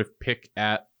willing to sort of pick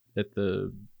at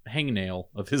the hangnail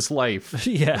of his life,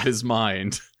 yeah, of his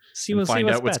mind, and find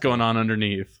out what's going on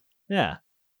underneath. Yeah.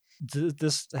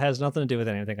 This has nothing to do with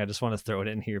anything. I just want to throw it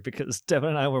in here because Devin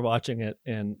and I were watching it,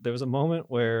 and there was a moment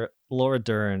where Laura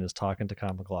Dern is talking to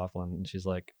Kyle MacLachlan, and she's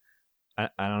like, I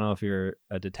don't know if you're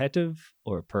a detective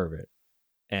or a pervert.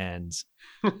 And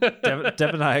Devin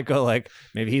and I go like,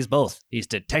 maybe he's both. He's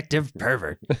detective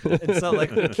pervert. And so like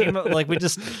we came up, like we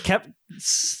just kept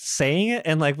saying it,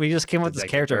 and like we just came up with this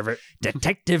character, pervert.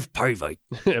 Detective pervert.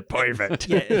 Pervert.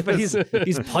 Yeah, but he's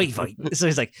pervert. So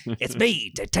he's like, it's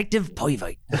me, Detective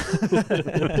Pervert.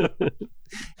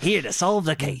 Here to solve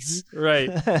the case. Right.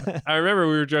 I remember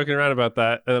we were joking around about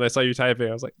that, and then I saw you typing.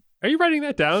 I was like, are you writing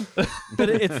that down? But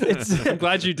it's I'm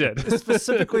glad you did.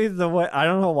 Specifically the way, I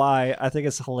don't know why, I think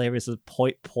it's hilarious. It's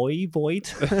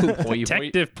Poivoit.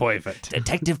 Detective Poivot.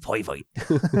 Detective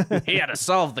Poivoit. He had to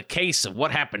solve the case of what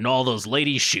happened to all those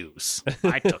ladies' shoes.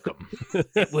 I took them.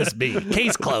 It was me.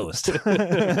 Case closed.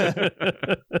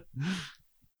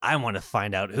 I want to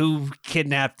find out who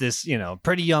kidnapped this,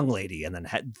 pretty young lady, and then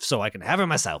so I can have her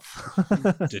myself.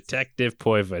 Detective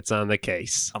Poivot's on the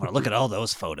case. I'm gonna look at all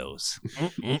those photos.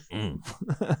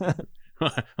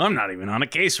 I'm not even on a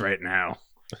case right now.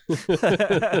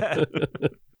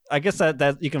 I guess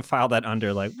that you can file that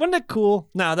under like, wasn't it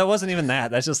cool? No, that wasn't even that.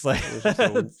 That's just like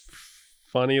a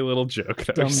funny little joke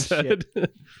that dumb we said.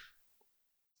 Shit.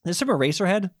 There's some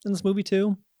Eraserhead in this movie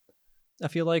too. I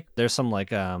feel like there's some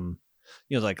like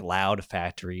like loud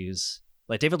factories.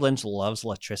 Like David Lynch loves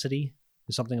electricity.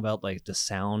 There's something about like the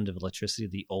sound of electricity,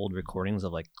 the old recordings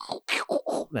of like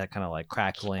that kind of like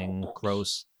crackling,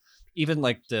 gross. Even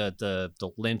like the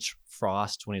Lynch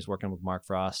Frost when he's working with Mark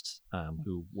Frost,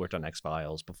 who worked on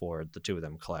X-Files before the two of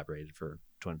them collaborated for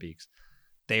Twin Peaks.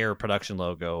 Their production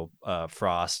logo,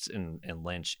 Frost and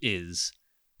Lynch, is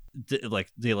the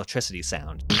electricity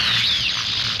sound.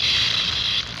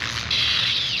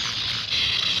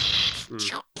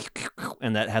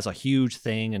 And that has a huge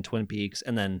thing in Twin Peaks,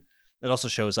 and then it also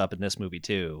shows up in this movie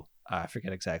too. I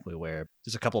forget exactly where.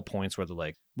 There's a couple of points where they're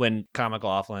like, when Kyle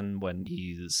MacLachlan, when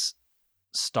he's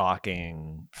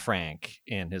stalking Frank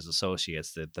and his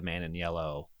associates, the man in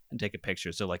yellow, and taking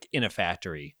pictures, they're like in a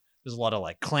factory. There's a lot of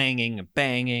like clanging and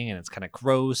banging, and it's kind of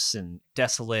gross and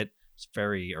desolate. It's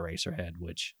very Eraserhead,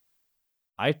 which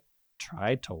I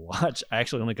tried to watch. I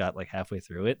actually only got like halfway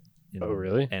through it. Oh,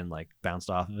 really? And like bounced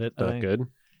off of it. I Not think. good.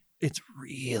 It's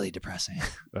really depressing.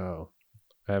 Oh,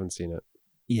 I haven't seen it.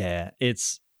 Yeah,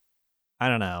 it's, I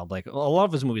don't know. Like a lot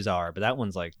of his movies are, but that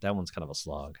one's kind of a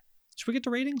slog. Should we get to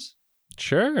ratings?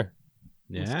 Sure.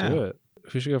 Yeah. Let's do it.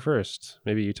 Who should go first?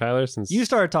 Maybe you, Tyler, since You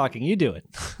started talking. You do it.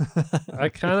 I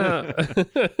kind of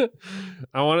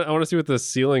I want to see what the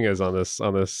ceiling is on this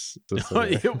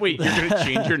Wait, you're going to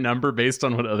change your number based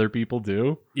on what other people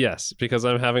do? Yes, because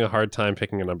I'm having a hard time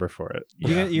picking a number for it.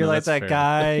 You're like that's that fair.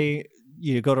 guy.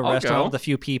 You go to a I'll restaurant go. with a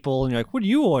few people, and you're like, "What are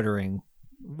you ordering?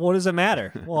 What does it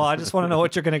matter?" Well, I just want to know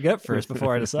what you're going to get first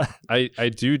before I decide. I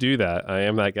do that. I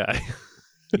am that guy.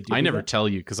 I never tell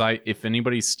you because if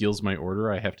anybody steals my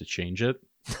order, I have to change it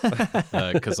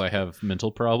because I have mental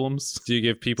problems. Do you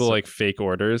give people like fake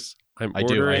orders? I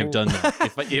do. I have done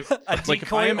that.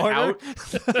 If I am out,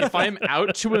 if I am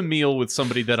out to a meal with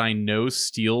somebody that I know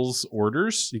steals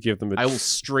orders, You give them I will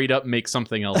straight up make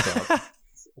something else up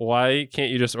Why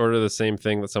can't you just order the same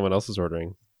thing that someone else is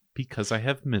ordering? because I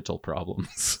have mental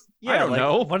problems. Yeah, I don't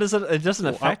know. What is it? It doesn't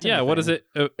affect. Yeah, what does anything.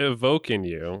 it evoke in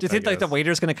you? Do you think I like the guess?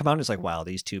 waiter's going to come out and it's like, wow,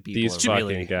 these two people These are fucking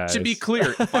really guys? To be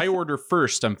clear, if I order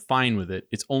first, I'm fine with it.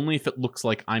 It's only if it looks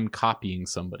like I'm copying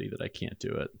somebody that I can't do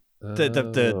it.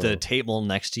 the Oh. table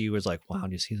next to you is like, wow,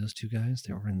 do you see those two guys?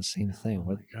 They were in the same thing.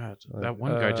 What? God, that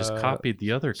one guy just copied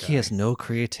the other guy. He has no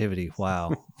creativity.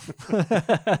 Wow.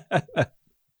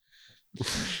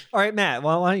 All right, Matt.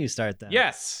 Well, why don't you start then?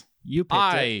 Yes, You picked it.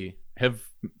 I have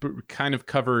kind of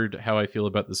covered how I feel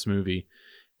about this movie.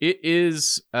 It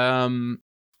is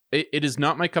it is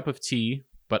not my cup of tea,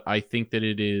 but I think that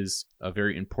it is a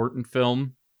very important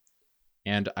film,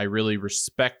 and I really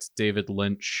respect David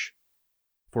Lynch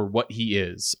for what he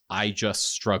is. I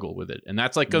just struggle with it, and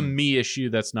that's like a me issue.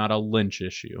 That's not a Lynch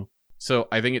issue. So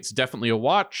I think it's definitely a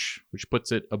watch, which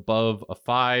puts it above a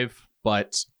 5,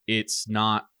 but it's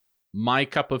not my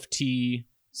cup of tea,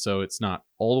 so it's not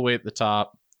all the way at the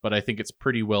top, but I think it's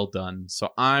pretty well done. So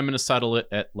I'm going to settle it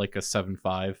at like a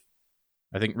 7.5.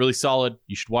 I think really solid.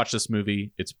 You should watch this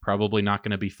movie. It's probably not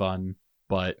going to be fun,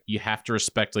 but you have to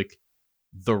respect like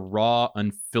the raw,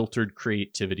 unfiltered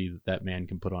creativity that man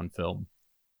can put on film.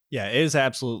 Yeah, it is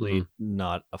absolutely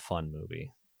not a fun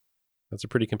movie. That's a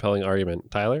pretty compelling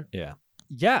argument, Tyler.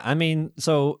 Yeah, I mean,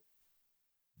 so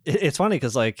it's funny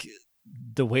because like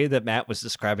the way that Matt was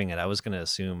describing it, I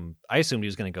assumed he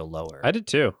was going to go lower. I did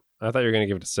too. I thought you were going to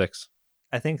give it a 6.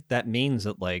 I think that means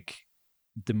that like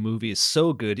the movie is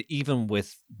so good even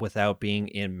without being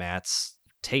in Matt's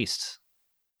taste.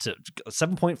 To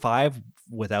 7.5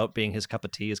 without being his cup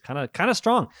of tea is kind of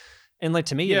strong. And like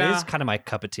to me it is kind of my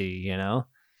cup of tea, you know.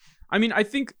 I mean, I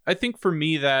think for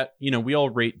me that, you know, we all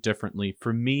rate differently.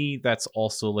 For me, that's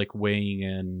also like weighing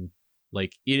in,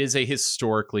 like it is a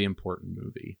historically important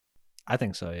movie. I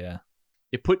think so, yeah.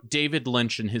 It put David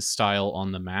Lynch and his style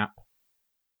on the map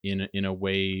in a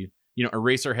way. You know,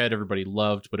 Eraserhead everybody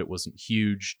loved, but it wasn't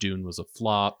huge. Dune was a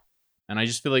flop, and I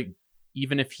just feel like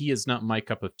even if he is not my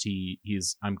cup of tea,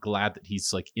 I'm glad that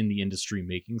he's like in the industry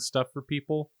making stuff for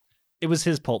people. It was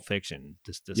his Pulp Fiction,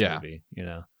 this movie, you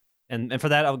know. And for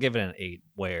that, I'll give it an 8,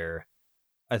 where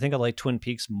I think I like Twin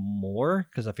Peaks more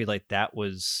because I feel like that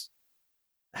was,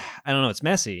 I don't know, it's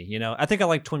messy, you know. I think I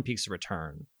like Twin Peaks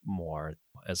Return more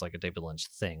as like a David Lynch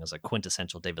thing, as a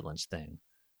quintessential David Lynch thing.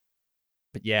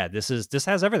 But yeah, this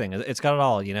has everything. It's got it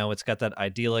all, you know. It's got that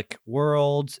idyllic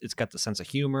world. It's got the sense of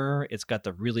humor. It's got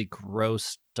the really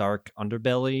gross, dark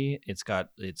underbelly. It's got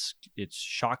its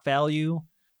shock value,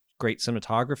 great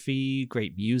cinematography,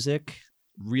 great music.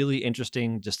 Really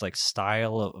interesting, just like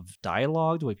style of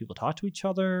dialogue, the way people talk to each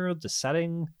other, the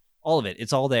setting, all of it.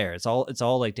 It's all there. It's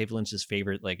all like David Lynch's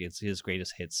favorite, like it's his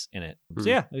greatest hits in it. So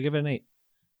yeah, I'll give it an 8.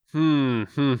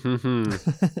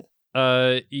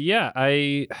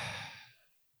 Yeah,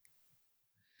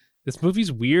 this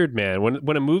movie's weird, man.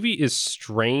 When a movie is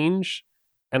strange,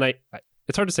 and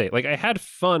it's hard to say. Like I had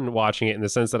fun watching it in the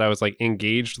sense that I was like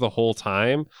engaged the whole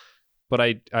time, but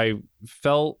I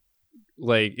felt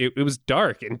like it was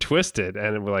dark and twisted,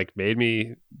 and it like made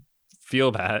me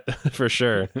feel that for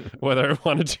sure, whether I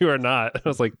wanted to or not. I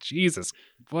was like, Jesus,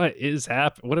 what is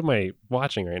happening? What am I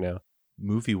watching right now?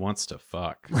 Movie wants to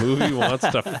fuck. Movie wants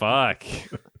to fuck.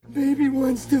 Baby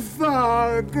wants to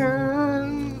fuck.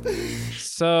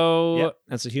 So Yep,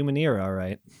 that's a human ear, all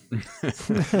right.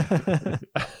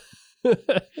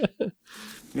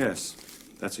 Yes,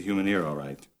 that's a human ear, all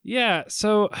right. yeah,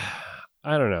 so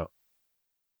I don't know.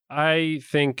 I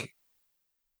think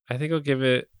I'll give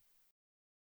it.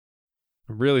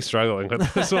 I'm really struggling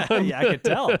with this one. Yeah, I could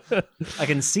tell. I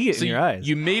can see it So in your eyes.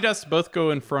 You made us both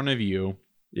go in front of you,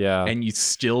 Yeah. and you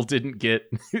still didn't get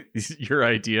your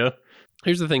idea.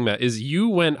 Here's the thing, Matt, is you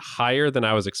went higher than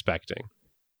I was expecting.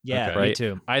 Yeah, Okay. me Right.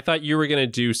 too. I thought you were going to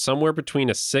do somewhere between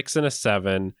a 6 and a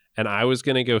 7, and I was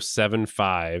going to go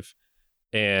 7.5,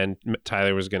 and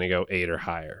Tyler was going to go 8 or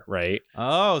higher, right?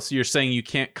 Oh, so you're saying you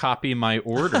can't copy my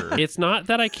order? It's not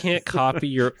that I can't copy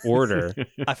your order.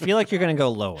 I feel like you're going to go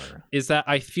lower. Is that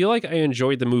I feel like I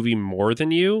enjoyed the movie more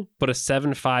than you, but a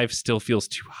 7.5 still feels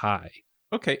too high.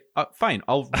 Okay, fine.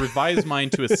 I'll revise mine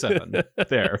to a 7.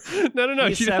 There. No.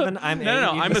 He's you don't- 7, I'm 8.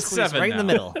 No, You I'm can a squeeze 7 right in the now.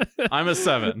 middle. I'm a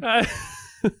 7.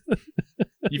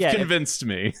 You've Yeah, convinced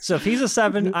me. So if he's a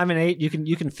 7, I'm an 8. You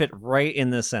can fit right in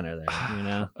the center there. You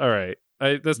know. All right.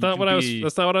 That's You not can what I was. be-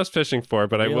 That's not what I was fishing for.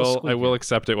 But I Real will squeaky.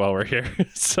 accept it while we're here.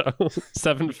 So You could be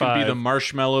 7.5. the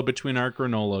marshmallow between our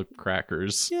granola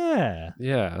crackers. Yeah.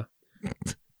 Yeah.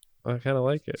 I kind of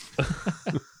like it.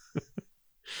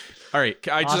 All right,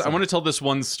 I Awesome. want to tell this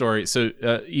one story. So,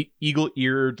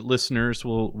 eagle-eared listeners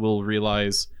will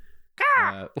realize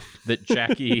that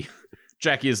Jackie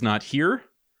is not here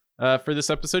for this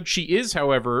episode. She is,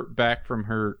 however, back from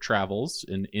her travels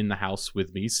and in the house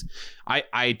with me.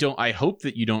 I hope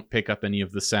that you don't pick up any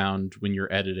of the sound when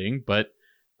you're editing, but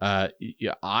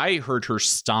yeah, I heard her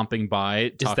stomping by.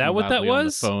 Talking that what that loudly on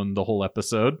was? the phone the whole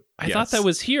episode. I thought that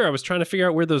was here. I was trying to figure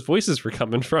out where those voices were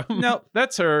coming from. No,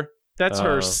 that's her. That's Oh.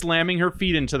 her slamming her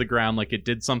feet into the ground like it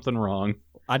did something wrong.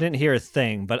 I didn't hear a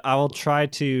thing, but I will try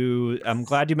to. I'm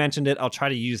glad you mentioned it. I'll try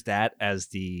to use that as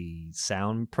the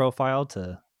sound profile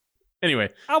to. Anyway,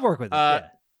 I'll work with it. Uh, yeah.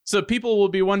 so people will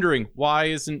be wondering, why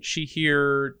isn't she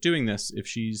here doing this if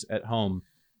she's at home?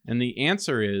 And the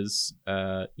answer is,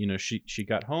 she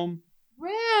got home.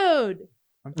 Rude.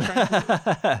 I'm trying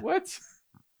to... What?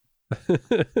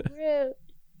 Rude.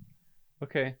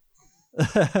 Okay.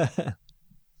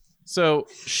 So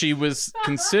she was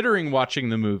considering watching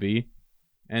the movie,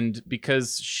 and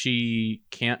because she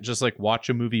can't just like watch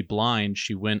a movie blind,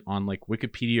 she went on like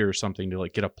Wikipedia or something to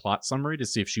like get a plot summary to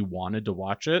see if she wanted to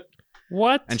watch it.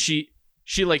 What? And she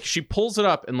pulls it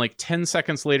up, and like 10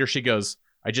 seconds later she goes,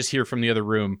 I just hear from the other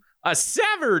room, a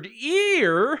severed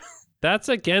ear. That's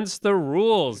against the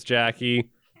rules, Jackie.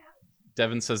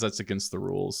 Devin says that's against the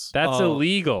rules. That's Oh.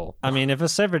 illegal. I mean, if a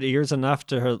severed ear is enough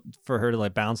for her to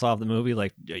like bounce off the movie,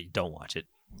 like you don't watch it.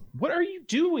 What are you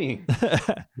doing?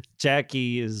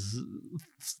 Jackie is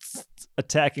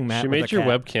attacking Matt. She with made a your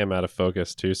cat. webcam out of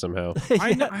focus too somehow.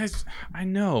 I know. I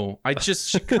know.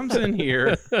 She comes in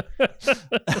here.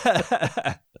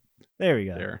 There we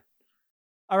go. There.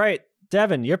 All right,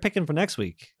 Devin, you're picking for next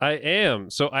week. I am.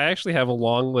 So I actually have a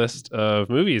long list of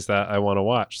movies that I want to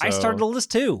watch. I so- started a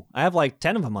list too. I have like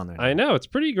 10 of them on there. I know, it's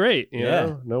pretty great. You Yeah.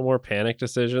 know? No more panic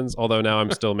decisions. Although now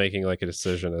I'm still making like a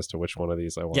decision as to which one of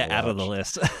these I want to Get out of the watch.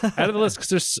 list. Out of the list,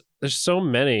 because there's so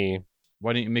many.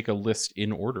 Why don't you make a list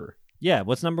in order? Yeah,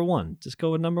 what's number 1? Just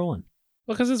go with number 1.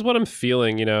 Well, because it's what I'm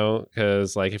feeling, you know.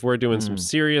 Because like if we're doing some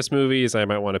serious movies, I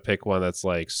might want to pick one that's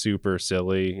like super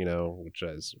silly, you know. Which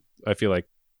is I feel like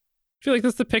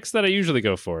that's the picks that I usually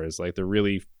go for. Is like the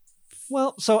really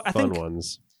Well, so I fun think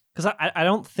ones. because I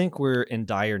don't think we're in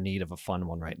dire need of a fun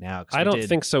one right now. 'cause I we don't did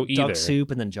think so either. Duck Soup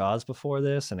and then Jaws before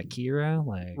this and Akira.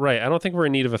 Like, Right. I don't think we're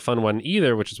in need of a fun one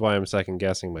either, which is why I'm second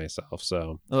guessing myself.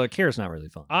 So well, Akira's not really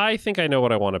fun. I think I know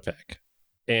what I want to pick.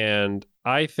 And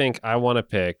I think I want to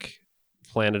pick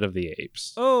Planet of the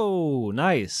Apes. Oh,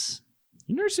 nice.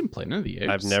 You've never seen Planet of the Apes?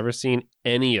 I've never seen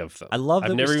any of them. I love that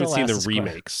I've we never even still seen ask the this question.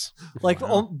 remakes. Like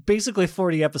Wow. basically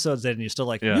 40 episodes in, and you're still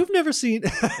like, Yeah. you've never seen.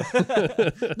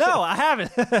 No, I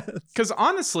haven't. Because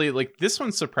honestly, like this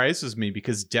one surprises me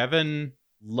because Devin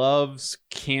loves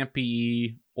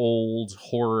campy old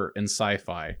horror and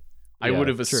sci-fi. I Yeah, would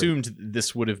have true. assumed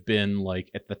this would have been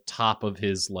like at the top of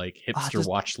his like hipster just-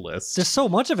 watch list. There's so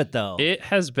much of it though. It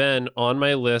has been on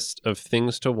my list of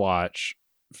things to watch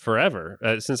forever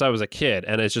since I was a kid.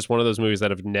 And it's just one of those movies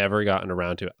that I've never gotten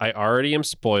around to. I already am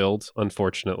spoiled,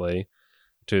 unfortunately,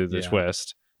 to the Yeah.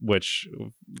 twist, which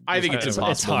I think it's kind of-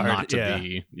 impossible hard, not to yeah.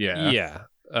 be. Yeah.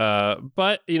 yeah.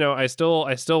 But you know, I still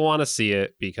want to see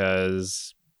it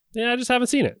because I just haven't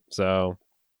seen it. So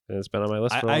it's been on my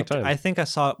list for a long time. I think I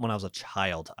saw it when I was a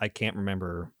child. I can't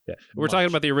remember. Yeah. We're talking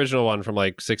much. about the original one from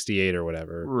like 68 or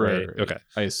whatever. Right. Right. Okay.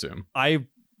 I assume. I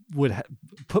would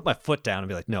put my foot down and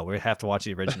be like, no, we have to watch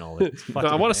the original. It's No, fucking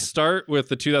I want to amazing. start with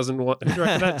the 2001. Who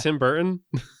directed that? Tim Burton?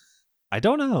 I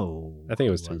don't know. I think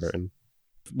it was Tim Burton.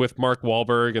 With Mark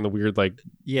Wahlberg and the weird like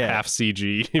Yeah. half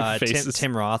CG Tim, faces.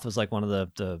 Tim Roth was like one of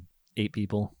the 8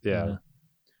 people. Yeah.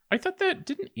 I thought that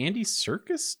didn't Andy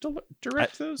Serkis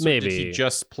direct those? Or maybe. did he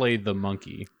just play the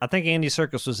monkey? I think Andy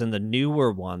Serkis was in the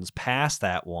newer ones past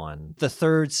that one. The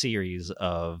third series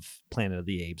of Planet of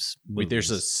the Apes movies. Wait, there's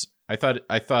this. I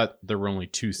thought there were only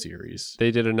 2 series.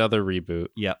 They did another reboot.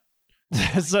 Yep.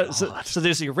 so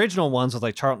there's the original ones with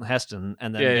like Charlton Heston,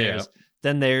 and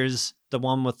then there's the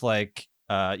one with like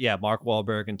Mark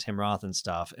Wahlberg and Tim Roth and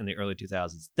stuff in the early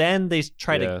 2000s. Then they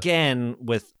tried again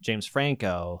with James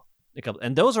Franco,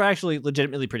 and those are actually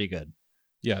legitimately pretty good.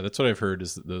 Yeah, that's what I've heard.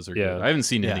 Is that those are good. I haven't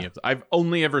seen any of them. I've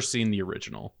only ever seen the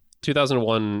original.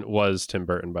 2001 was Tim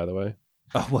Burton, by the way.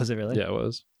 Oh, was it really? Yeah, it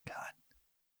was. God,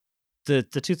 the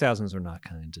 2000s were not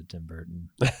kind to Tim Burton,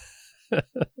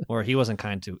 or he wasn't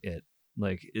kind to it.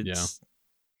 Like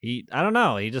I don't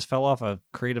know. He just fell off a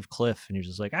creative cliff, and he was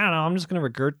just like, I don't know. I'm just gonna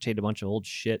regurgitate a bunch of old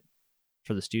shit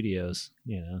for the studios.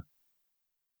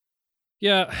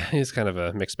 Yeah, he's kind of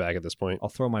a mixed bag at this point. I'll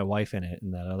throw my wife in it,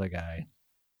 and that other guy,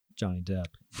 Johnny Depp.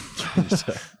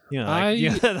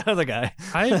 That other guy.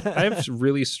 I've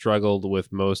really struggled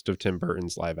with most of Tim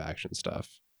Burton's live action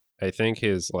stuff. I think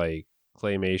his like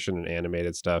claymation and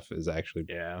animated stuff is actually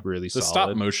really solid. The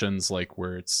stop motion's like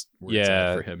where it's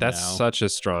at for him that's now. such a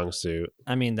strong suit.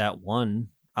 I mean, that one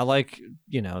I like.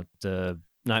 The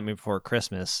Nightmare Before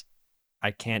Christmas. I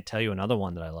can't tell you another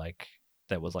one that I like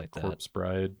that was like that. Corpse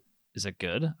Bride. Is it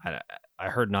good? I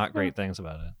heard not great things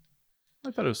about it.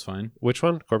 I thought it was fine. Which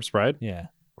one? Corpse Bride? Yeah.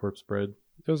 Corpse Bride.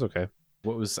 It was okay.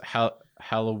 What was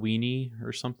Halloweeny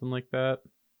or something like that?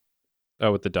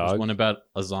 Oh, with the dog? There's one about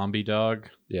a zombie dog.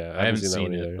 Yeah, I haven't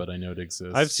seen it, it, but I know it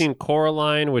exists. I've seen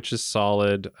Coraline, which is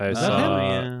solid. I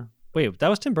saw Wait, that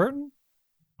was Tim Burton?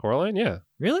 Coraline? Yeah.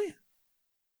 Really?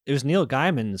 It was Neil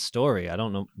Gaiman's story. I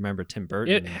don't remember Tim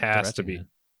Burton. It has to be. directing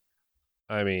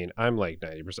I mean, I'm like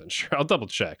 90% sure. I'll double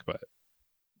check, but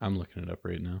I'm looking it up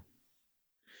right now.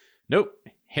 Nope.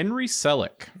 Henry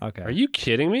Selick. it. Okay. are you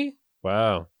kidding me?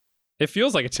 Wow. It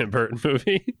feels like a Tim Burton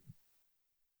movie.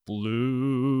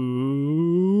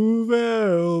 Blue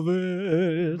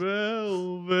velvet.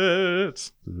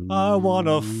 I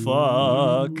wanna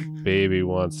fuck. Baby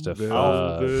wants to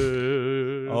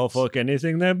fuck. I'll fuck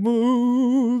anything that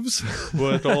moves.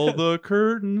 But all the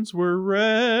curtains were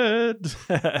red.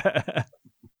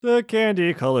 The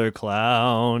candy color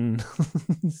clown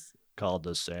called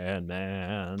the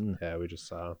Sandman. Yeah, we just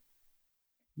saw.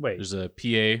 Wait. There's a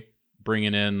PA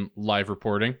bringing in live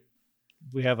reporting.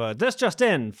 We have this just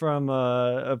in from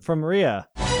Maria,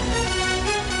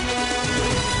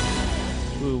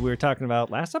 who we were talking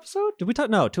about last episode. Did we talk?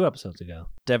 No, 2 episodes ago.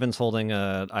 Devin's holding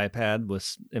an iPad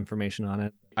with information on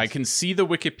it. I can see the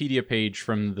Wikipedia page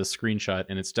from the screenshot,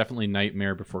 and it's definitely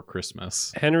Nightmare Before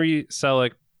Christmas. Henry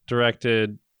Selick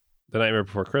directed The Nightmare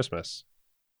Before Christmas.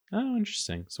 Oh,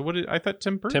 interesting. So what did I thought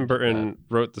Tim Burton? Tim Burton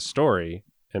wrote the story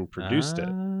and produced it.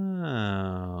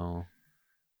 Oh.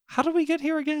 How did we get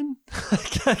here again?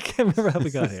 I can't remember how we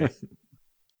got here.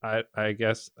 I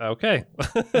guess okay.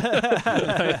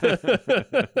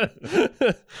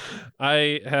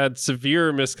 I had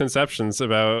severe misconceptions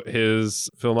about his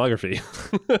filmography.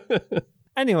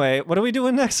 Anyway, what are we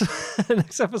doing next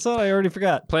episode? I already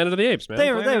forgot. Planet of the Apes, man.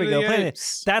 There we go. Planet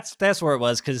Planet. That's where it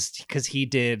was because he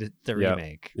did the Yep.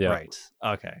 remake. Yep. Right.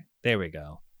 Okay. There we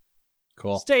go.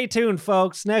 Cool. Stay tuned,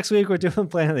 folks. Next week we're doing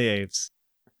Planet of the Apes.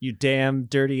 You damn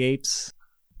dirty apes.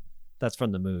 That's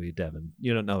from the movie, Devin.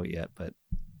 You don't know it yet, but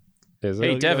Is it? Hey,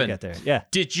 you'll Devin. get there. Yeah.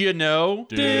 Did you know?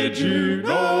 Did you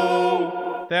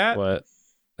know that? What?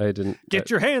 I didn't. Get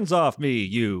your hands off me,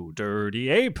 you dirty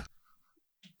ape.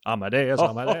 Amadeus.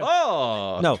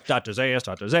 Oh. No, Dr. Zaius.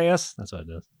 That's what it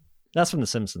is. That's from The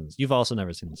Simpsons. You've also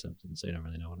never seen The Simpsons, so you don't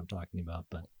really know what I'm talking about.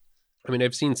 But I mean,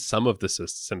 I've seen some of the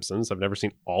Simpsons. I've never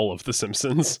seen all of the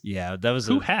Simpsons. yeah, that was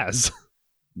Who has?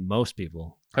 most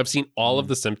people. I've seen all of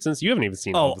the Simpsons. You haven't even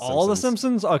seen all all the the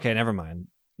Simpsons. Simpsons? Okay, never mind.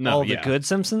 No, all the yeah. good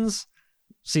Simpsons,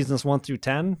 seasons 1 through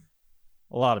 10.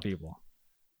 A lot of people.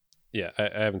 Yeah, I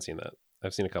haven't seen that.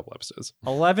 I've seen a couple episodes.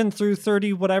 11 through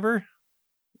 30, whatever.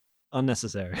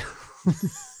 Unnecessary.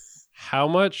 How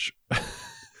much?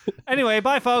 Anyway,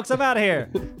 bye, folks. I'm out of here.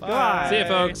 Goodbye. See you,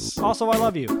 folks. Also, I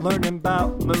love you. Learning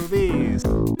about movies.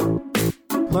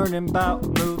 Learning about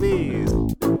movies.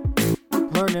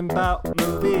 Learning about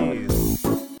movies.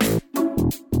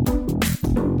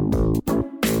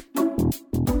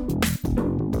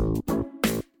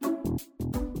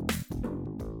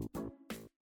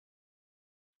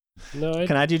 No,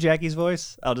 Can I do Jackie's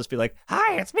voice? I'll just be like,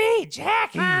 "Hi, it's me,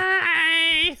 Jackie.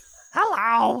 Hi.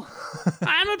 Hello.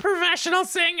 I'm a professional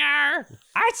singer.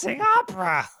 I sing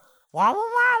opera. La la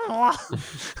la la."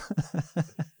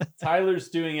 Tyler's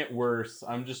doing it worse.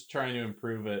 I'm just trying to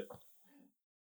improve it.